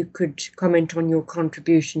wonder if you could comment on your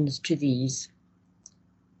contributions to these.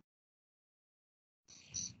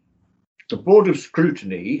 The Board of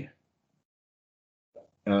Scrutiny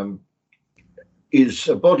is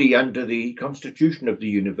a body under the Constitution of the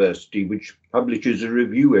University which publishes a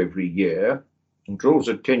review every year and draws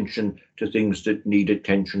attention to things that need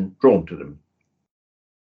attention drawn to them.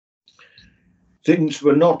 Things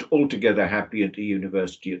were not altogether happy at the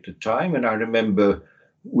university at the time, and I remember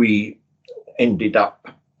we ended up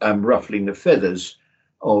ruffling the feathers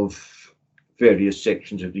of various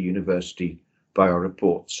sections of the university by our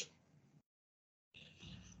reports.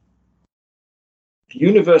 The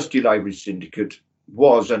University Library Syndicate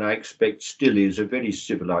was, and I expect still is, a very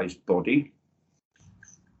civilized body.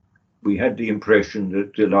 We had the impression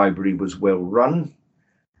that the library was well run,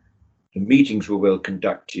 the meetings were well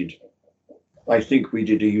conducted. I think we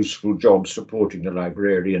did a useful job supporting the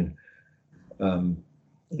librarian.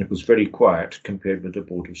 It was very quiet compared with the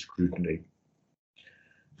Board of Scrutiny.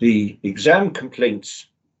 The Exam Complaints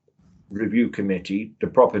Review Committee, the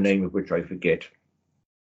proper name of which I forget,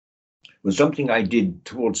 was something I did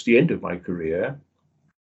towards the end of my career.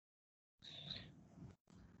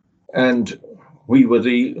 And we were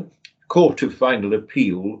the court of final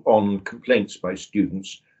appeal on complaints by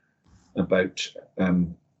students about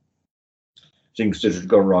things that had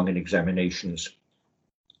gone wrong in examinations.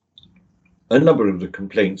 A number of the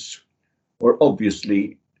complaints were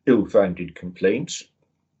obviously ill-founded complaints.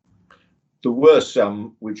 There were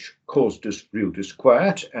some which caused us real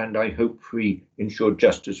disquiet, and I hope we ensured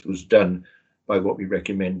justice was done by what we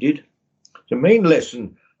recommended. The main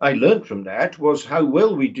lesson I learned from that was how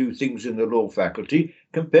well we do things in the law faculty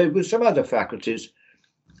compared with some other faculties.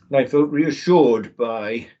 And I felt reassured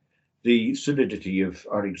by the solidity of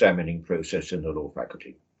our examining process in the law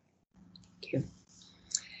faculty. Thank you.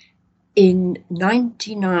 In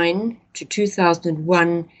 1999 to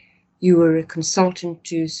 2001, you were a consultant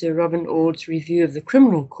to Sir Robin Ord's review of the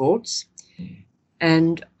criminal courts,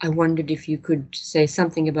 and I wondered if you could say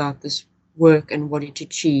something about this work and what it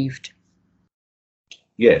achieved.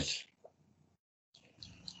 Yes.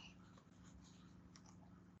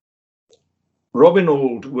 Robin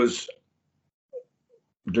Ord was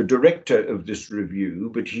the director of this review,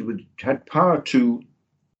 but he had power to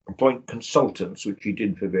appoint consultants, which he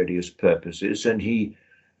did for various purposes, and he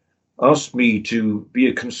asked me to be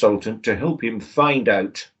a consultant to help him find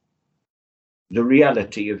out the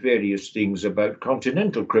reality of various things about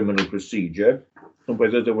continental criminal procedure and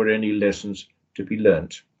whether there were any lessons to be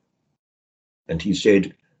learnt. And he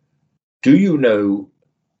said, "Do you know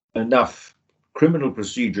enough criminal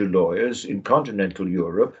procedure lawyers in continental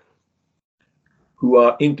Europe who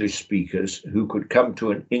are English speakers who could come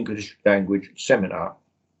to an English language seminar?"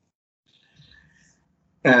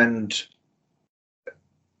 And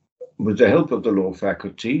with the help of the law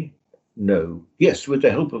faculty, no. Yes, with the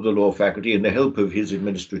help of the law faculty and the help of his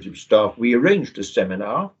administrative staff, we arranged a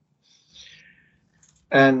seminar,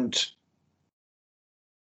 and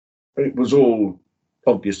it was all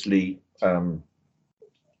obviously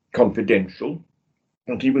confidential,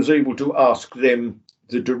 and he was able to ask them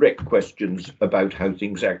the direct questions about how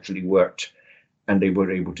things actually worked, and they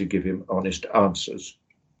were able to give him honest answers.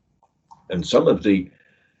 And some of the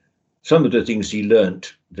things he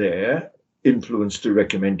learnt there influenced the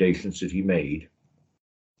recommendations that he made.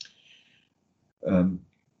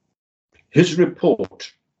 His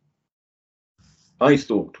report, I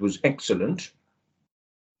thought, was excellent,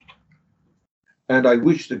 and I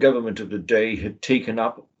wish the government of the day had taken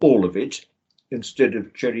up all of it instead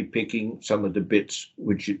of cherry-picking some of the bits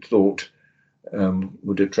which it thought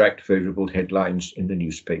would attract favourable headlines in the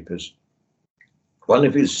newspapers. One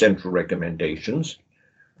of his central recommendations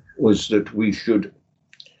was that we should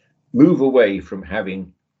move away from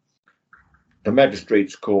having the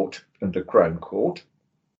Magistrates' Court and the Crown Court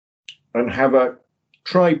and have a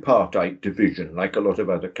tripartite division, like a lot of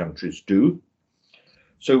other countries do.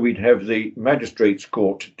 So we'd have the magistrates'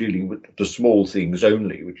 court dealing with the small things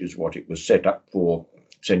only, which is what it was set up for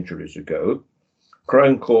centuries ago.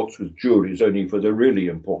 Crown courts with juries only for the really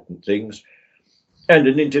important things, and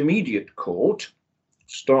an intermediate court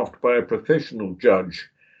staffed by a professional judge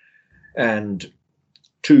and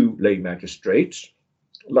 2 lay magistrates,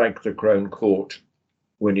 like the Crown Court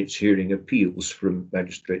when it's hearing appeals from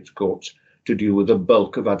magistrates' courts, to deal with the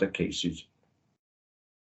bulk of other cases.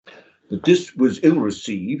 But this was ill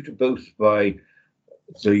received both by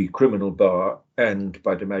the criminal bar and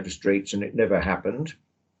by the magistrates, and it never happened.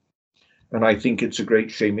 And I think it's a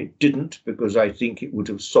great shame it didn't, because I think it would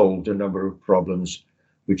have solved a number of problems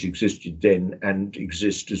which existed then and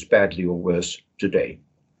exist as badly or worse today.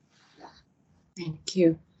 Thank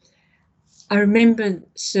you. I remember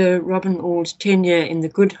Sir Robin Auld's tenure in the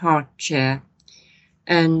Good Heart Chair,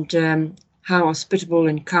 and how hospitable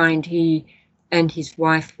and kind he and his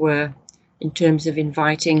wife were in terms of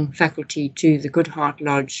inviting faculty to the Good Heart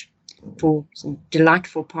Lodge for some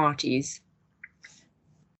delightful parties.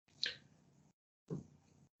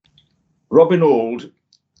 Robin Auld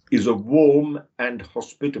is a warm and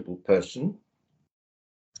hospitable person,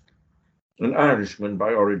 an Irishman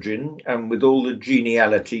by origin, and with all the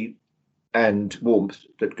geniality and warmth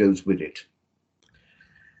that goes with it.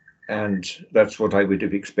 And that's what I would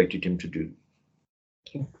have expected him to do.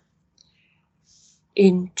 Okay.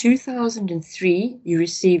 In 2003, you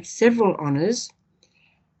received several honours.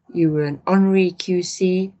 You were an honorary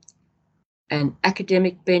QC, an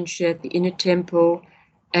academic bencher at the Inner Temple,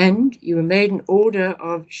 and you were made an Order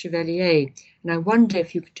of Chevalier. And I wonder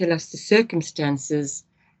if you could tell us the circumstances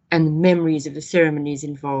and the memories of the ceremonies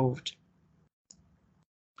involved.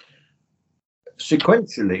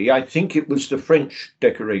 Sequentially, I think it was the French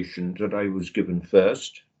decoration that I was given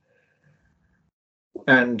first.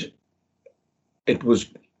 And it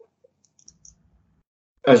was,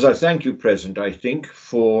 as I thank you present, I think,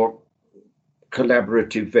 for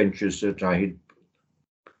collaborative ventures that I had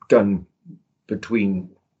done between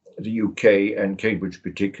the UK and Cambridge,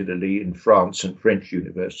 particularly in France and French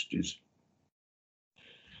universities.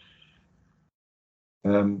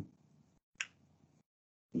 The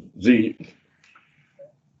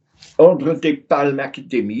Ordre des Palmes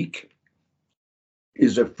Académiques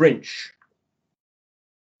is a French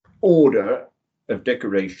order of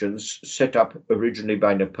decorations set up originally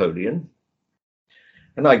by Napoleon.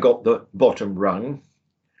 And I got the bottom rung,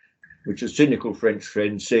 which a cynical French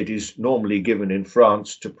friend said is normally given in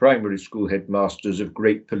France to primary school headmasters of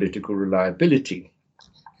great political reliability.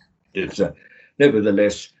 It's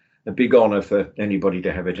nevertheless a big honor for anybody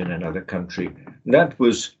to have it in another country. And that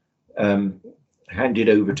was handed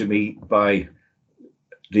over to me by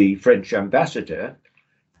the French ambassador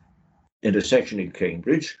in a session in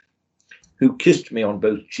Cambridge, who kissed me on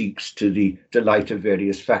both cheeks to the delight of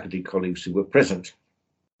various faculty colleagues who were present.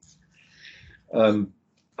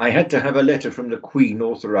 I had to have a letter from the Queen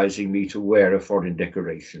authorizing me to wear a foreign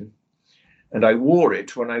decoration, and I wore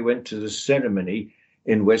it when I went to the ceremony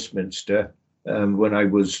in Westminster when I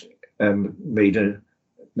was made an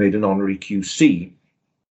honorary QC.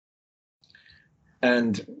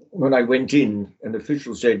 And when I went in, an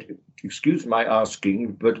official said, "Excuse my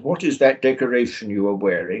asking, but what is that decoration you are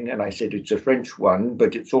wearing?" And I said, "It's a French one,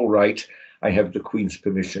 but it's all right. I have the Queen's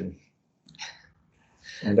permission."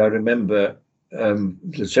 And I remember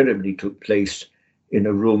the ceremony took place in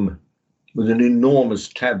a room with an enormous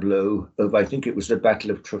tableau of, I think it was the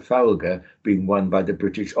Battle of Trafalgar being won by the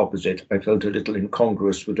British opposite. I felt a little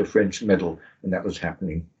incongruous with a French medal when that was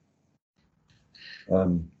happening.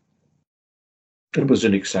 It was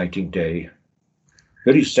an exciting day.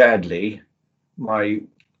 Very sadly, my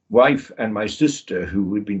wife and my sister,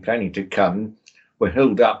 who had been planning to come, were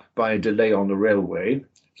held up by a delay on the railway,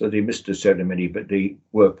 so they missed the ceremony, but they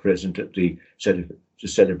were present at the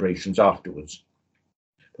celebrations afterwards.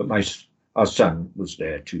 But our son was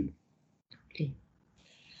there too. Okay.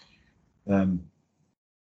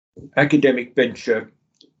 Academic bencher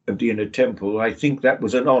of the Inner Temple, I think that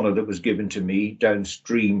was an honor that was given to me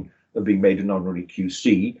downstream of being made an honorary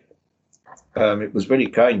QC. It was very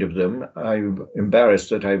kind of them. I'm embarrassed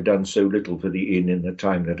that I've done so little for the Inn in the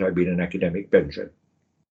time that I've been an academic bencher.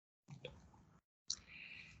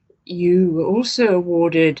 You were also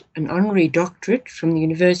awarded an honorary doctorate from the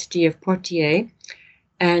University of Poitiers,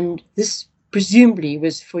 and this presumably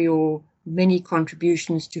was for your many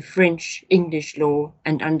contributions to French, English law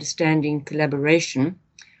and understanding collaboration.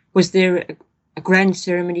 Was there a grand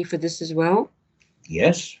ceremony for this as well?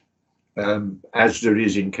 Yes, as there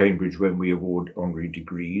is in Cambridge when we award honorary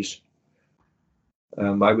degrees.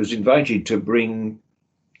 I was invited to bring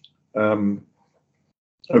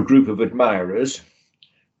a group of admirers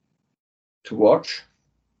to watch,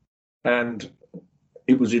 and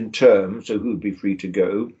it was in term, so who'd be free to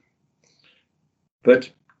go. But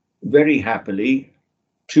very happily,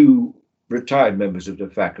 2 retired members of the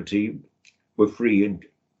faculty were free and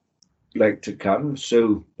like to come.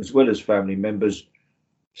 So, as well as family members,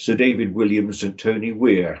 Sir David Williams and Tony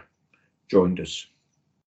Weir joined us.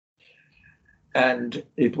 And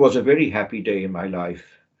it was a very happy day in my life.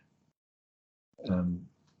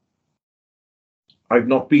 I've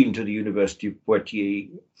not been to the University of Poitiers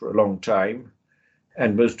for a long time,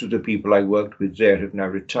 and most of the people I worked with there have now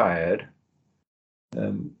retired.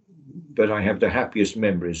 But I have the happiest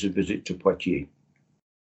memories of visit to Poitiers.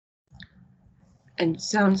 And it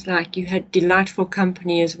sounds like you had delightful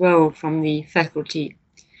company as well from the faculty.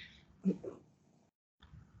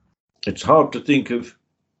 It's hard to think of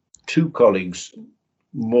 2 colleagues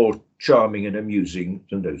more charming and amusing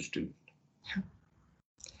than those 2.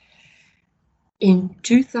 In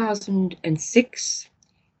 2006,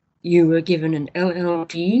 you were given an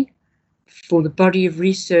LLD for the body of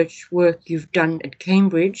research work you've done at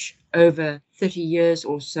Cambridge over 30 years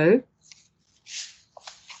or so.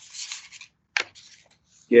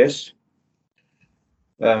 Yes.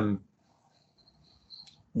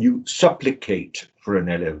 You supplicate for an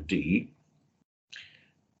LLD,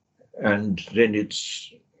 and then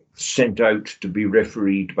it's sent out to be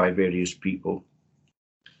refereed by various people.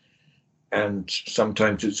 And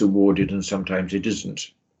sometimes it's awarded and sometimes it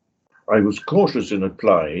isn't. I was cautious in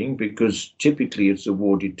applying because typically it's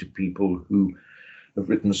awarded to people who have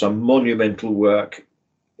written some monumental work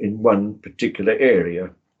in one particular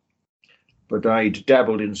area. But I'd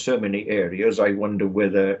dabbled in so many areas, I wonder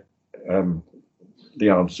whether the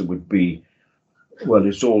answer would be, well,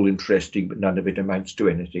 it's all interesting, but none of it amounts to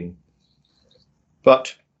anything.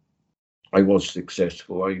 But I was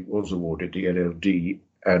successful. I was awarded the LLD,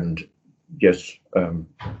 and yes,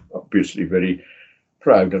 obviously very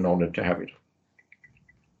proud and honoured to have it.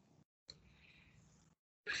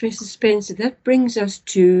 Professor Spencer, that brings us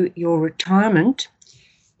to your retirement.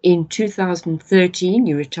 In 2013,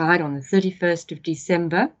 you retired on the 31st of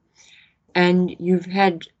December, and you've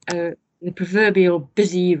had the proverbial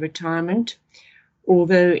busy retirement,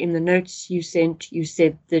 although in the notes you sent, you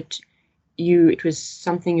said that it was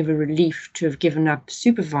something of a relief to have given up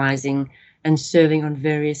supervising and serving on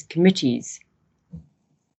various committees.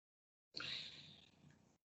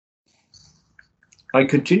 I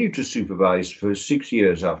continued to supervise for 6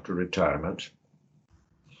 years after retirement.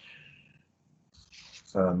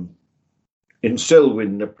 In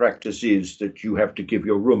Selwyn, the practice is that you have to give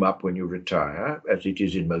your room up when you retire, as it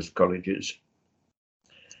is in most colleges.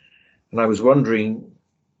 And I was wondering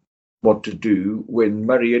what to do when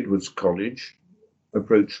Murray Edwards College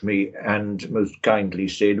approached me and most kindly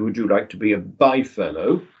said, would you like to be a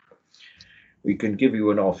by-fellow? We can give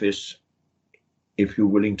you an office if you're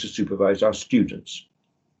willing to supervise our students.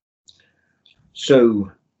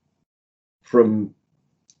 So from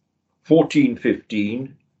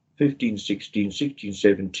 14-15, 15-16,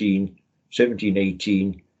 16-17,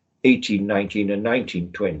 17-18, 18-19 and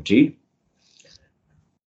 19-20,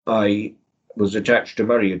 I was attached to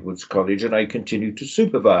Murray Edwards College, and I continued to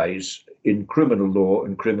supervise in criminal law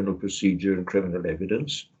and criminal procedure and criminal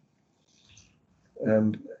evidence,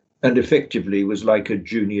 and effectively was like a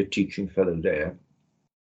junior teaching fellow there.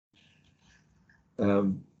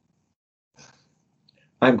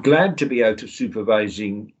 I'm glad to be out of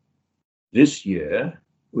supervising this year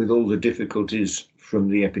with all the difficulties from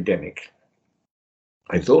the epidemic.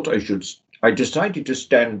 I decided to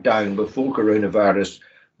stand down before coronavirus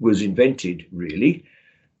was invented, really,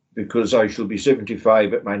 because I shall be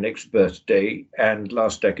 75 at my next birthday, and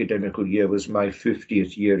last academical year was my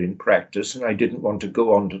 50th year in practice, and I didn't want to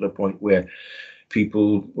go on to the point where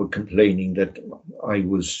people were complaining that I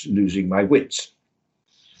was losing my wits.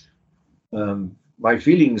 My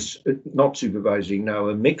feelings not supervising now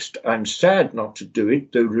are mixed. I'm sad not to do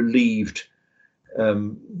it, though relieved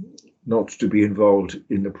not to be involved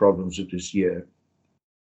in the problems of this year.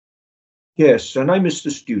 Yes, and I miss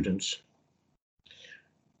the students.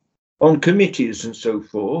 On committees and so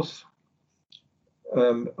forth,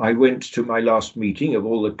 I went to my last meeting of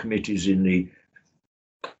all the committees in the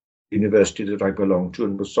university that I belong to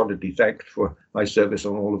and was solidly thanked for my service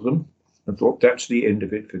on all of them, and thought that's the end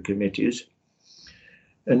of it for committees.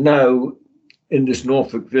 And now, in this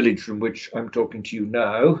Norfolk village from which I'm talking to you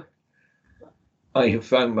now, I have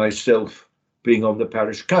found myself being on the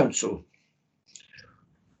parish council,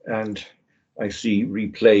 and I see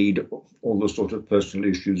replayed all the sort of personal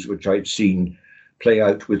issues which I'd seen play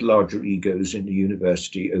out with larger egos in the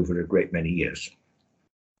university over a great many years.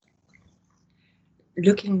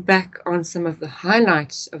 looking back on some of the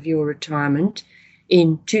highlights of your retirement,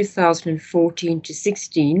 in 2014 to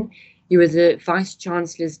 16, you were the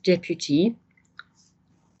Vice-Chancellor's deputy.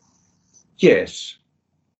 Yes.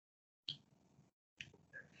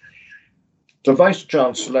 The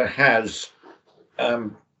Vice-Chancellor has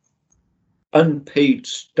unpaid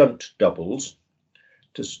stunt doubles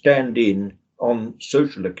to stand in on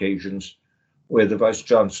social occasions where the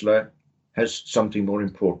Vice-Chancellor has something more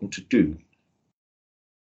important to do.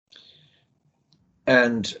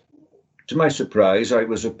 And to my surprise, I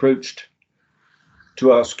was approached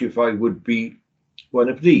to ask if I would be one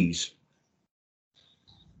of these.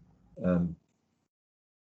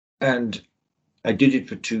 And I did it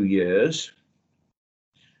for 2 years.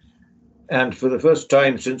 And for the first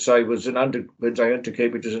time since I was when I went to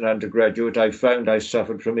Cambridge as an undergraduate, I found I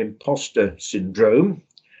suffered from imposter syndrome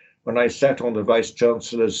when I sat on the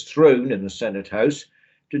Vice-Chancellor's throne in the Senate House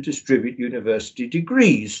to distribute university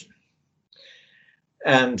degrees.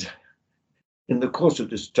 And in the course of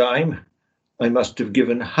this time, I must have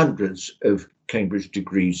given hundreds of Cambridge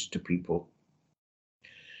degrees to people.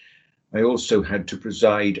 I also had to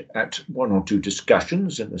preside at 1 or 2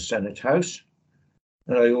 discussions in the Senate House,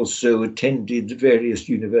 and I also attended various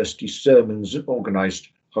university sermons and organised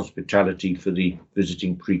hospitality for the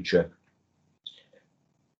visiting preacher.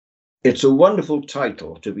 It's a wonderful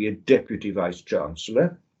title to be a Deputy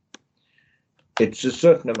Vice-Chancellor. It's a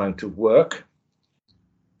certain amount of work,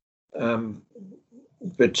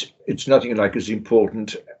 but it's nothing like as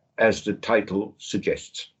important as the title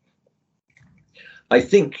suggests. I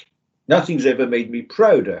think nothing's ever made me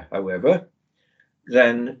prouder, however,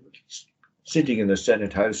 than sitting in the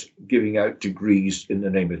Senate House giving out degrees in the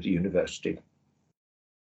name of the university.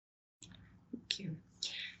 Thank you.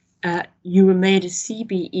 You were made a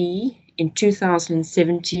CBE in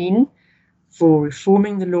 2017 for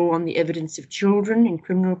reforming the law on the evidence of children in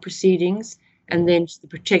criminal proceedings, and then the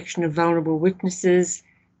protection of vulnerable witnesses,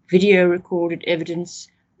 video recorded evidence,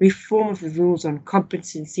 reform of the rules on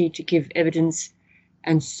competency to give evidence,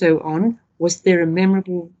 and so on. Was there a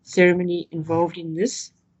memorable ceremony involved in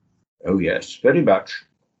this? Oh, yes, very much.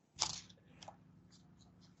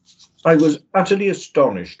 I was utterly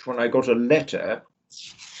astonished when I got a letter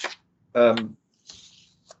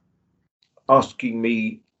asking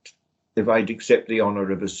me if I'd accept the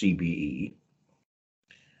honour of a CBE.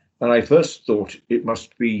 And I first thought it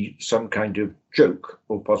must be some kind of joke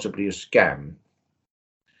or possibly a scam.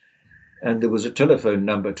 And there was a telephone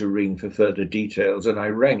number to ring for further details, and I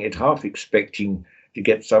rang it half expecting to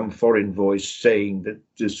get some foreign voice saying that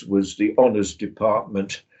this was the Honours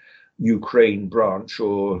Department, Ukraine branch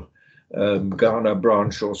or Ghana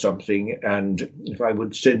branch or something, and if I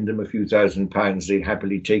would send them a few £1,000s, they'd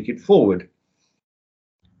happily take it forward.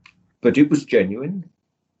 But it was genuine.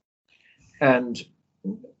 And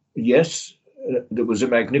yes, there was a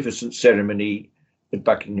magnificent ceremony at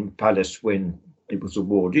Buckingham Palace when it was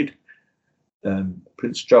awarded.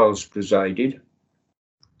 Prince Charles presided.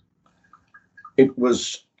 It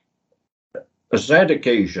was a sad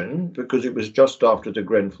occasion because it was just after the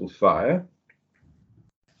Grenfell fire,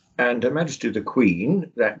 and Her Majesty the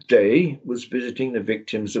Queen that day was visiting the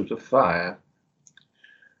victims of the fire.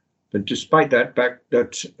 But despite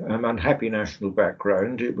that unhappy national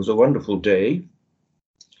background, it was a wonderful day.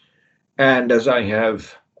 And as I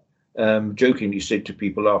have jokingly said to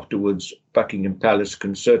people afterwards, Buckingham Palace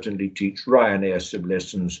can certainly teach Ryanair some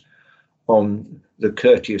lessons on the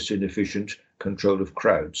courteous and efficient control of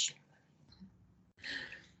crowds.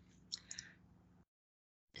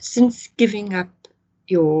 Since giving up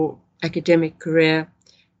your academic career,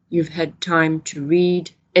 you've had time to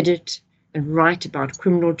read, edit, and write about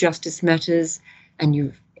criminal justice matters, and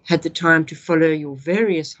you've had the time to follow your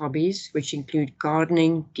various hobbies, which include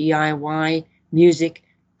gardening, DIY, music,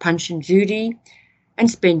 Punch and Judy, and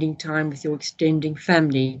spending time with your extending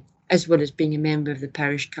family, as well as being a member of the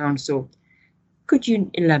parish council. Could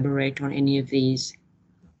you elaborate on any of these?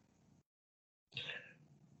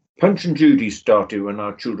 Punch and Judy started when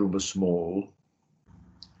our children were small,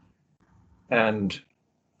 and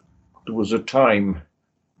there was a time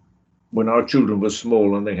when our children were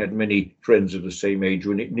small and they had many friends of the same age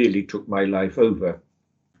when it nearly took my life over.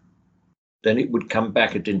 Then it would come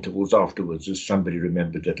back at intervals afterwards as somebody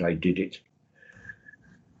remembered that I did it.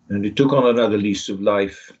 And it took on another lease of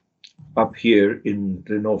life up here in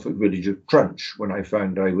the Norfolk village of Crunch when I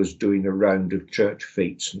found I was doing a round of church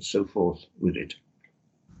fetes and so forth with it.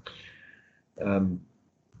 And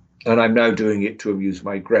I'm now doing it to amuse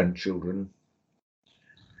my grandchildren.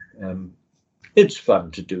 It's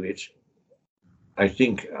fun to do it. I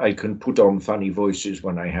think I can put on funny voices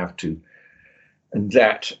when I have to. And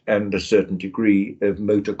that and a certain degree of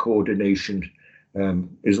motor coordination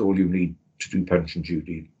is all you need to do punch and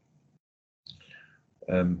Judy.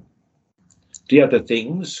 The other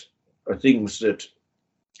things are things that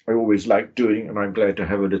I always like doing, and I'm glad to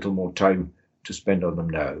have a little more time to spend on them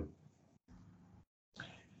now.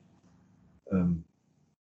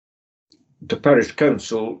 The parish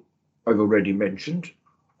council I've already mentioned,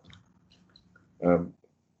 and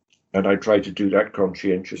I try to do that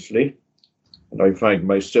conscientiously, and I find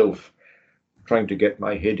myself trying to get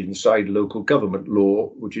my head inside local government law,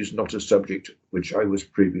 which is not a subject which I was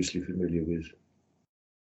previously familiar with.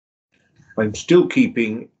 I'm still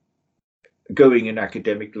keeping going in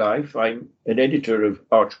academic life. I'm an editor of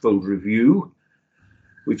Archbold Review,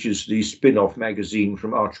 which is the spin-off magazine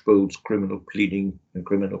from Archbold's Criminal Pleading and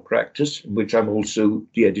Criminal Practice, in which I'm also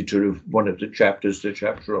the editor of one of the chapters, the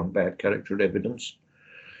chapter on bad character evidence.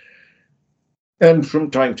 And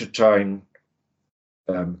from time to time,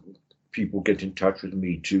 people get in touch with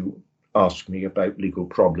me to ask me about legal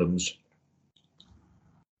problems,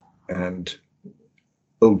 and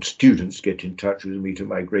old students get in touch with me to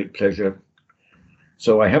my great pleasure.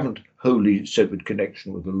 So I haven't wholly severed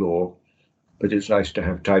connection with the law, but it's nice to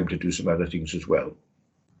have time to do some other things as well.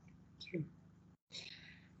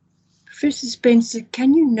 Professor Spencer,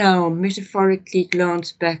 can you now metaphorically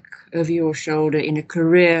glance back over your shoulder in a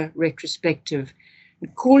career retrospective,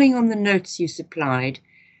 and calling on the notes you supplied,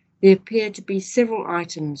 there appear to be several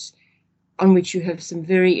items on which you have some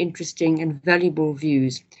very interesting and valuable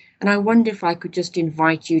views, and I wonder if I could just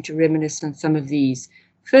invite you to reminisce on some of these.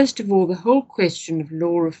 First of all, the whole question of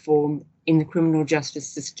law reform in the criminal justice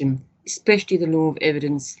system, especially the law of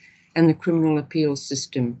evidence and the criminal appeal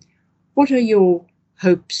system. What are your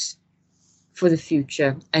hopes for the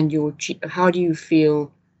future, and how do you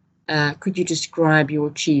feel, could you describe your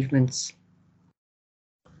achievements?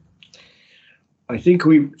 I think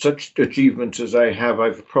such achievements as I have,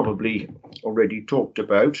 I've probably already talked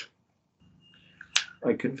about.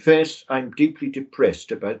 I confess I'm deeply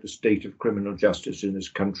depressed about the state of criminal justice in this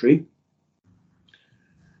country.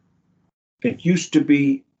 It used to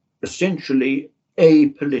be essentially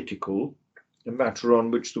apolitical, a matter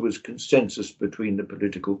on which there was consensus between the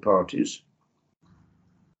political parties,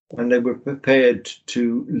 and they were prepared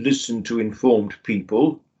to listen to informed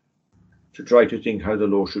people to try to think how the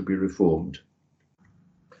law should be reformed.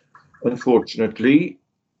 Unfortunately,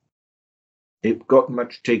 it got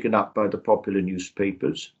much taken up by the popular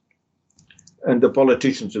newspapers, and the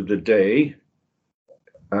politicians of the day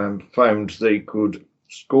found they could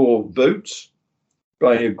score votes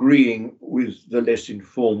by agreeing with the less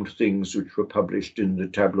informed things which were published in the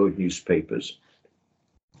tabloid newspapers.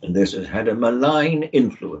 And this has had a malign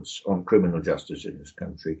influence on criminal justice in this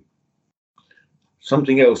country.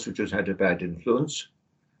 Something else which has had a bad influence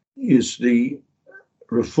is the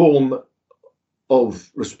reform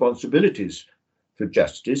of responsibilities for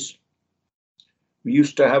justice. We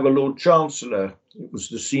used to have a Lord Chancellor. It was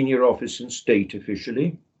the senior office in state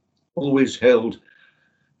officially, always held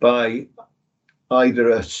by either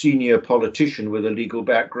a senior politician with a legal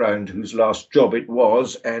background whose last job it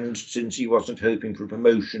was, and since he wasn't hoping for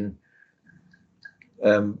promotion,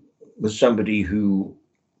 was somebody who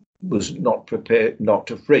was not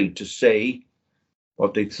afraid to say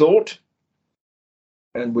what they thought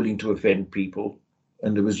and willing to offend people.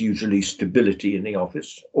 And there was usually stability in the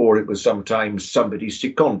office, or it was sometimes somebody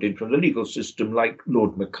seconded from the legal system, like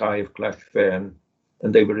Lord Mackay of Clashfern,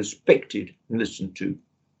 and they were respected and listened to.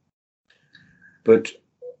 But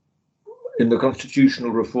in the Constitutional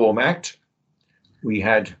Reform Act, we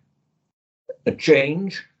had a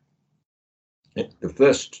change. The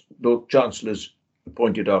first Lord Chancellors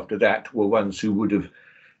appointed after that were ones who would have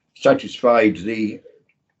satisfied the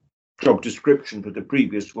job description for the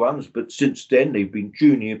previous ones, but since then they've been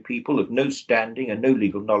junior people of no standing and no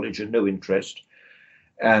legal knowledge and no interest,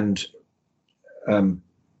 and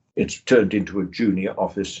it's turned into a junior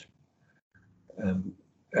office.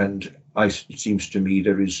 And it seems to me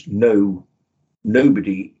there is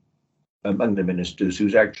nobody among the ministers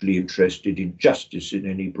who's actually interested in justice in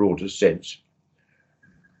any broader sense.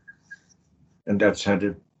 And that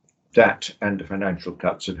and the financial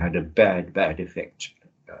cuts have had a bad effect.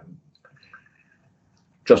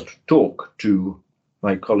 Just talk to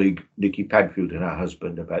my colleague Nicky Padfield and her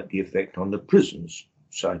husband about the effect on the prisons,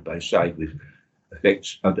 side by side with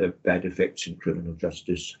other bad effects in criminal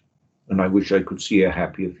justice. And I wish I could see a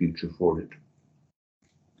happier future for it.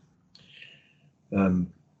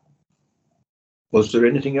 Was there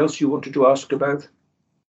anything else you wanted to ask about?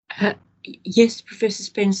 Yes, Professor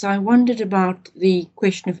Spencer, I wondered about the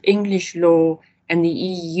question of English law and the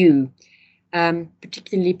EU.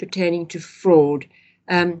 particularly pertaining to fraud.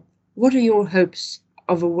 What are your hopes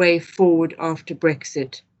of a way forward after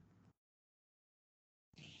Brexit?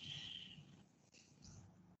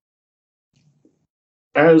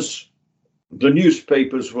 As the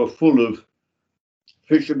newspapers were full of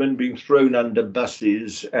fishermen being thrown under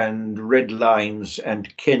buses and red lines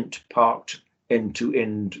and Kent parked end to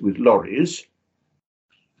end with lorries,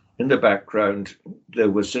 in the background there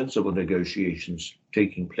were sensible negotiations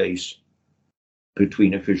taking place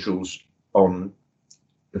between officials on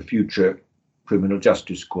a future criminal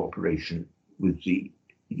justice cooperation with the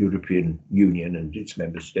European Union and its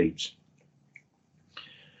member states.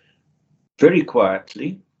 Very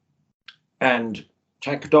quietly and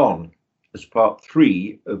tacked on as part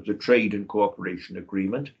 3 of the Trade and Cooperation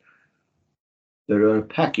Agreement, there are a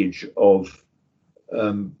package of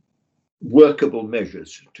workable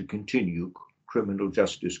measures to continue criminal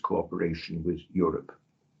justice cooperation with Europe,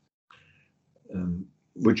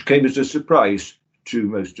 which came as a surprise to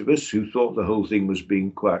most of us who thought the whole thing was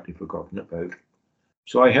being quietly forgotten about.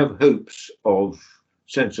 So I have hopes of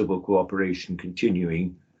sensible cooperation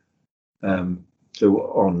continuing, though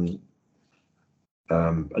on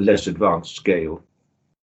a less advanced scale.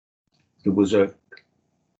 There was a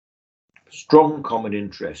strong common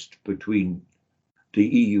interest between the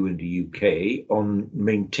EU and the UK on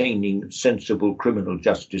maintaining sensible criminal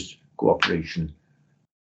justice cooperation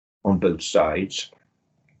on both sides.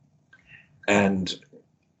 And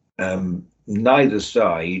neither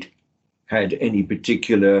side had any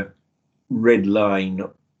particular red line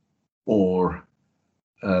or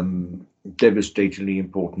devastatingly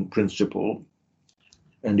important principle.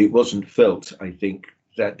 And it wasn't felt, I think,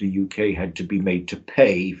 that the UK had to be made to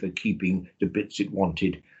pay for keeping the bits it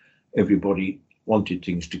wanted. Everybody wanted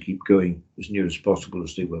things to keep going as near as possible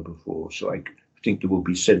as they were before. So I think there will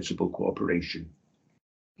be sensible cooperation.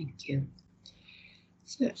 Thank you.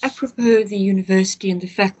 So apropos the university and the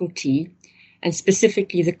faculty, and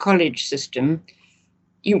specifically the college system,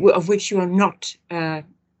 of which you are not 100%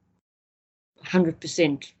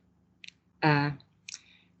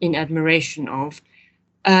 in admiration of,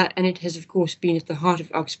 and it has, of course, been at the heart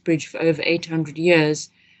of Oxbridge for over 800 years.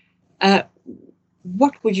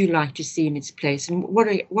 What would you like to see in its place, and what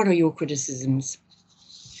are your criticisms?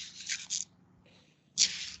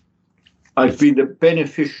 I've been a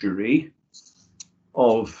beneficiary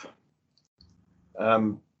of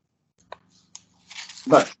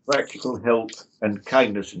much practical help and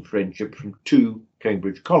kindness and friendship from 2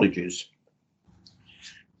 Cambridge colleges.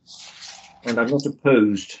 And I'm not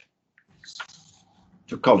opposed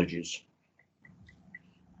to colleges.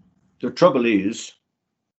 The trouble is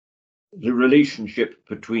the relationship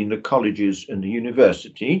between the colleges and the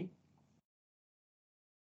university.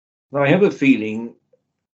 I have a feeling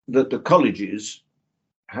that the colleges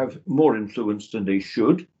have more influence than they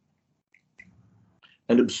should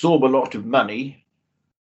and absorb a lot of money,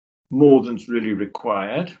 more than's really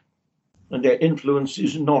required, and their influence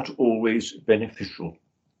is not always beneficial.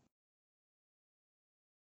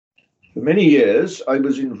 For many years, I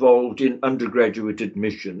was involved in undergraduate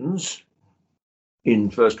admissions in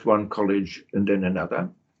first one college and then another.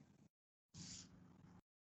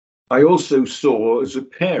 I also saw as a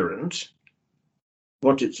parent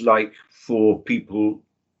what it's like for people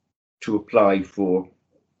to apply for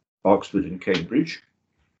Oxford and Cambridge,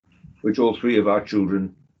 which all 3 of our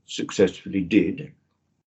children successfully did.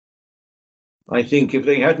 I think if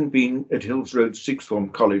they hadn't been at Hills Road Sixth Form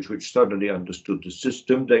College, which thoroughly understood the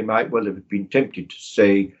system, they might well have been tempted to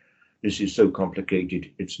say, this is so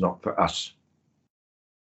complicated, it's not for us.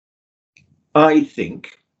 I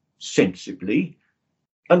think, sensibly,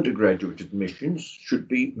 undergraduate admissions should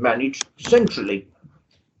be managed centrally.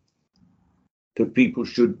 That people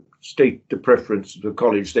should state the preference of the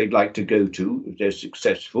college they'd like to go to if they're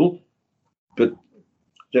successful, but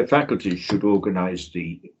their faculties should organise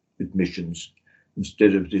the admissions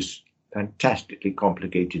instead of this fantastically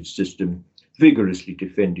complicated system, vigorously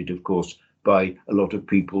defended, of course, by a lot of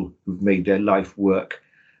people who've made their life work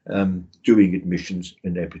doing admissions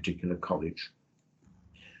in their particular college.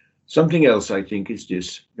 Something else, I think, is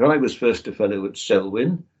this. When I was first a fellow at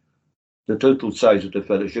Selwyn, the total size of the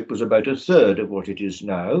fellowship was about 1/3 of what it is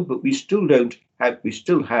now, but we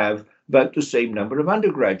still have about the same number of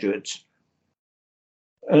undergraduates.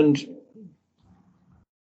 And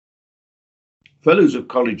fellows of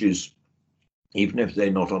colleges, even if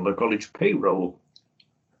they're not on the college payroll,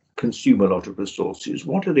 consume a lot of resources.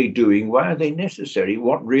 What are they doing? Why are they necessary?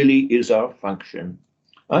 What really is our function?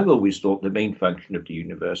 I've always thought the main function of the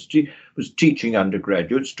university was teaching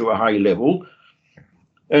undergraduates to a high level,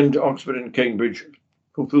 and Oxford and Cambridge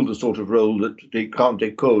fulfill the sort of role that Descartes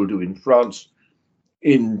d'École do in France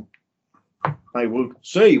in, I will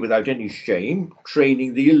say without any shame,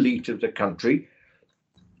 training the elite of the country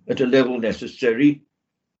at a level necessary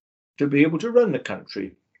to be able to run the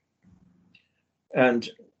country. And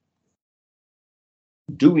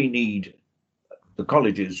do we need the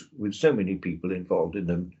colleges with so many people involved in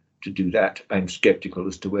them to do that? I'm sceptical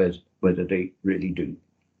as to whether they really do.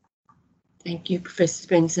 Thank you, Professor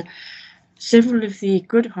Spencer. Several of the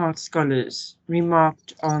Goodhart scholars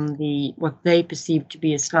remarked on what they perceived to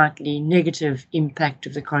be a slightly negative impact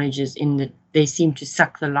of the colleges, in that they seem to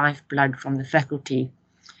suck the lifeblood from the faculty.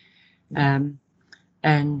 I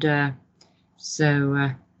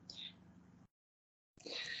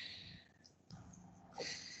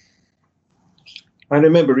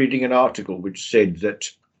remember reading an article which said that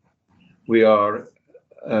we are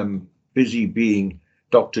busy being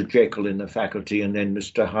Dr. Jekyll in the faculty and then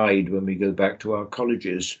Mr. Hyde when we go back to our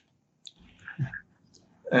colleges.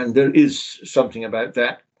 And there is something about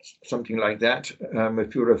that, something like that.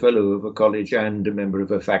 If you're a fellow of a college and a member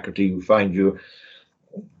of a faculty, you find your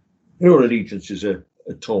allegiances are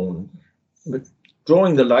torn. But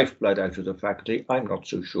drawing the lifeblood out of the faculty, I'm not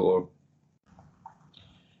so sure.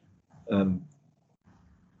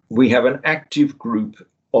 We have an active group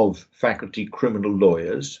of faculty criminal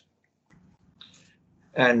lawyers,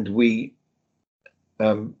 and we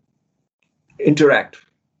interact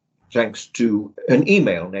thanks to an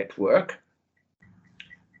email network,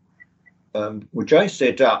 which I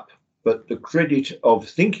set up, but the credit of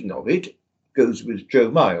thinking of it goes with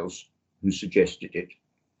Joe Miles, who suggested it.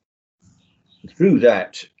 Through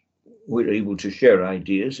that, we're able to share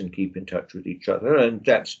ideas and keep in touch with each other, and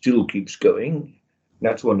that still keeps going.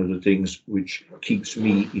 That's one of the things which keeps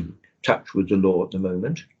me in touch with the law at the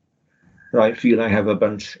moment. I feel I have a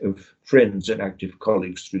bunch of friends and active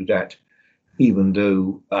colleagues through that, even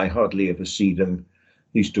though I hardly ever see them,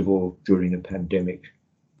 least of all during a pandemic.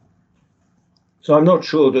 So I'm not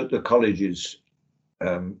sure that the colleges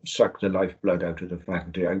suck the lifeblood out of the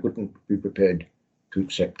faculty. I wouldn't be prepared to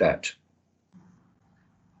accept that.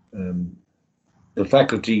 The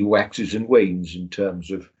faculty waxes and wanes in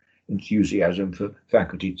terms of enthusiasm for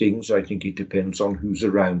faculty things. I think it depends on who's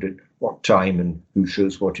around at what time and who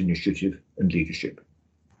shows what initiative and leadership.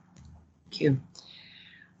 Thank you.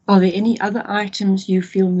 Are there any other items you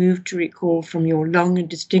feel moved to recall from your long and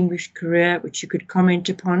distinguished career which you could comment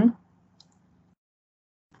upon?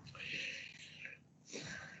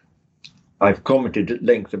 I've commented at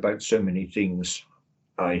length about so many things.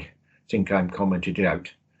 I think I'm commented out.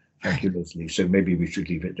 Thank you, Leslie. So maybe we should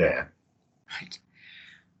leave it there. Right.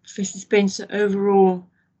 Professor Spencer, overall,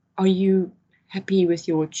 are you happy with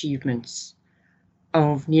your achievements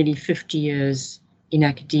of nearly 50 years in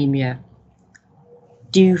academia?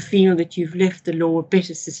 Do you feel that you've left the law a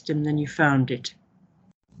better system than you found it?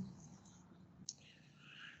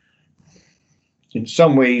 In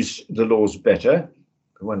some ways, the law's better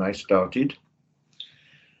than when I started.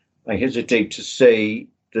 I hesitate to say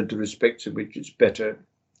that the respects in which it's better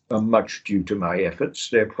are much due to my efforts.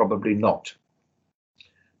 They're probably not.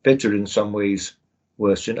 Better in some ways,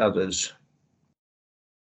 worse in others.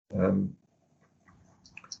 The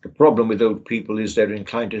problem with old people is they're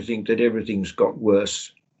inclined to think that everything's got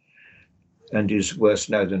worse and is worse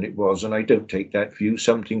now than it was, and I don't take that view.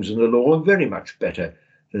 Some things in the law are very much better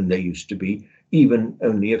than they used to be, even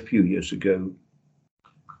only a few years ago.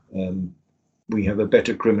 We have a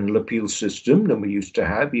better criminal appeal system than we used to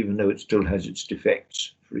have, even though it still has its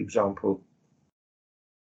defects, for example.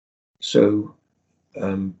 So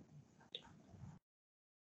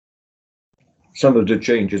some of the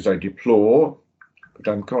changes I deplore, but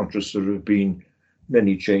I'm conscious there have been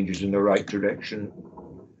many changes in the right direction,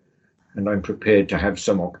 and I'm prepared to have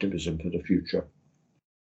some optimism for the future.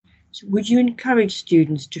 So would you encourage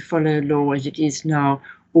students to follow law as it is now,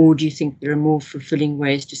 or do you think there are more fulfilling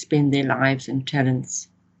ways to spend their lives and talents?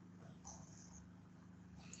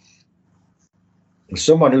 As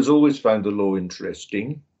someone who's always found the law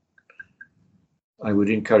interesting, I would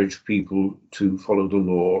encourage people to follow the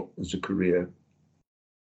law as a career.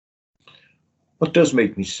 What does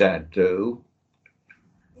make me sad, though,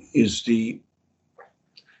 is the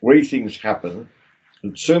way things happen,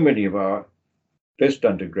 that so many of our best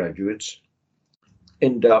undergraduates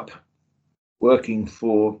end up working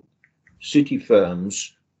for city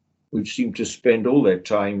firms which seem to spend all their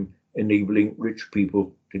time enabling rich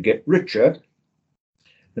people to get richer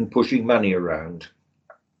and pushing money around.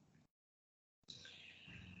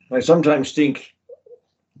 I sometimes think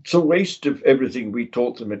it's a waste of everything we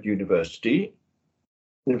taught them at university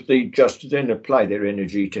if they just then apply their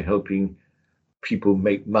energy to helping people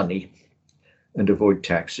make money. and avoid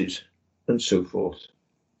taxes, and so forth.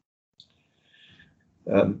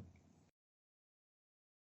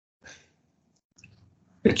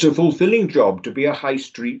 It's a fulfilling job to be a high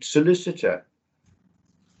street solicitor.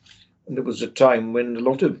 And there was a time when a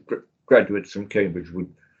lot of graduates from Cambridge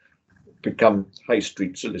would become high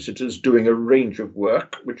street solicitors, doing a range of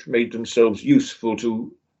work which made themselves useful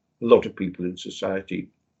to a lot of people in society.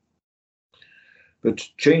 But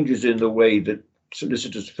changes in the way that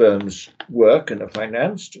solicitors' firms work and are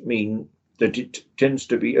financed mean that it tends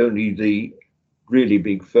to be only the really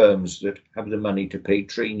big firms that have the money to pay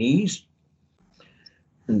trainees.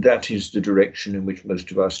 And that is the direction in which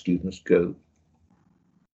most of our students go.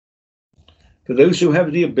 For those who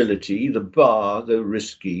have the ability, the bar, though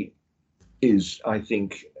risky, is, I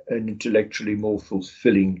think, an intellectually more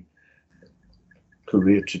fulfilling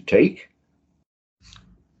career to take.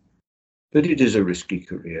 But it is a risky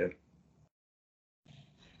career.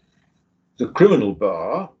 The criminal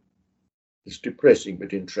bar is depressing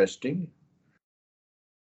but interesting.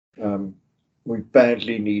 We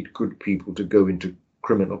badly need good people to go into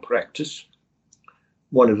criminal practice.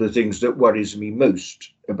 One of the things that worries me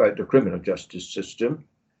most about the criminal justice system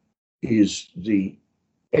is the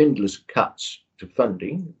endless cuts to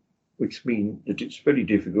funding, which mean that it's very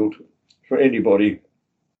difficult for anybody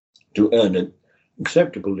to earn an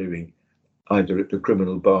acceptable living, either at the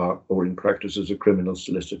criminal bar or in practice as a criminal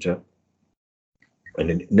solicitor. And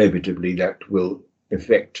inevitably that will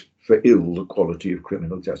affect for ill the quality of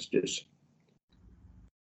criminal justice.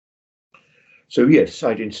 So yes,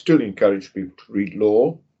 I'd still encourage people to read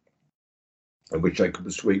law. I wish I could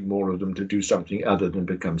persuade more of them to do something other than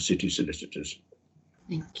become city solicitors.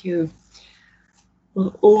 Thank you.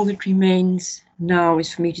 Well, all that remains now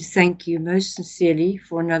is for me to thank you most sincerely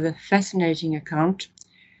for another fascinating account.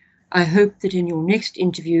 I hope that in your next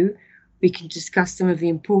interview, we can discuss some of the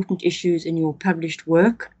important issues in your published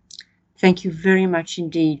work. Thank you very much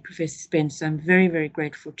indeed, Professor Spencer. I'm very, very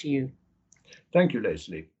grateful to you. Thank you,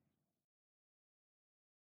 Leslie.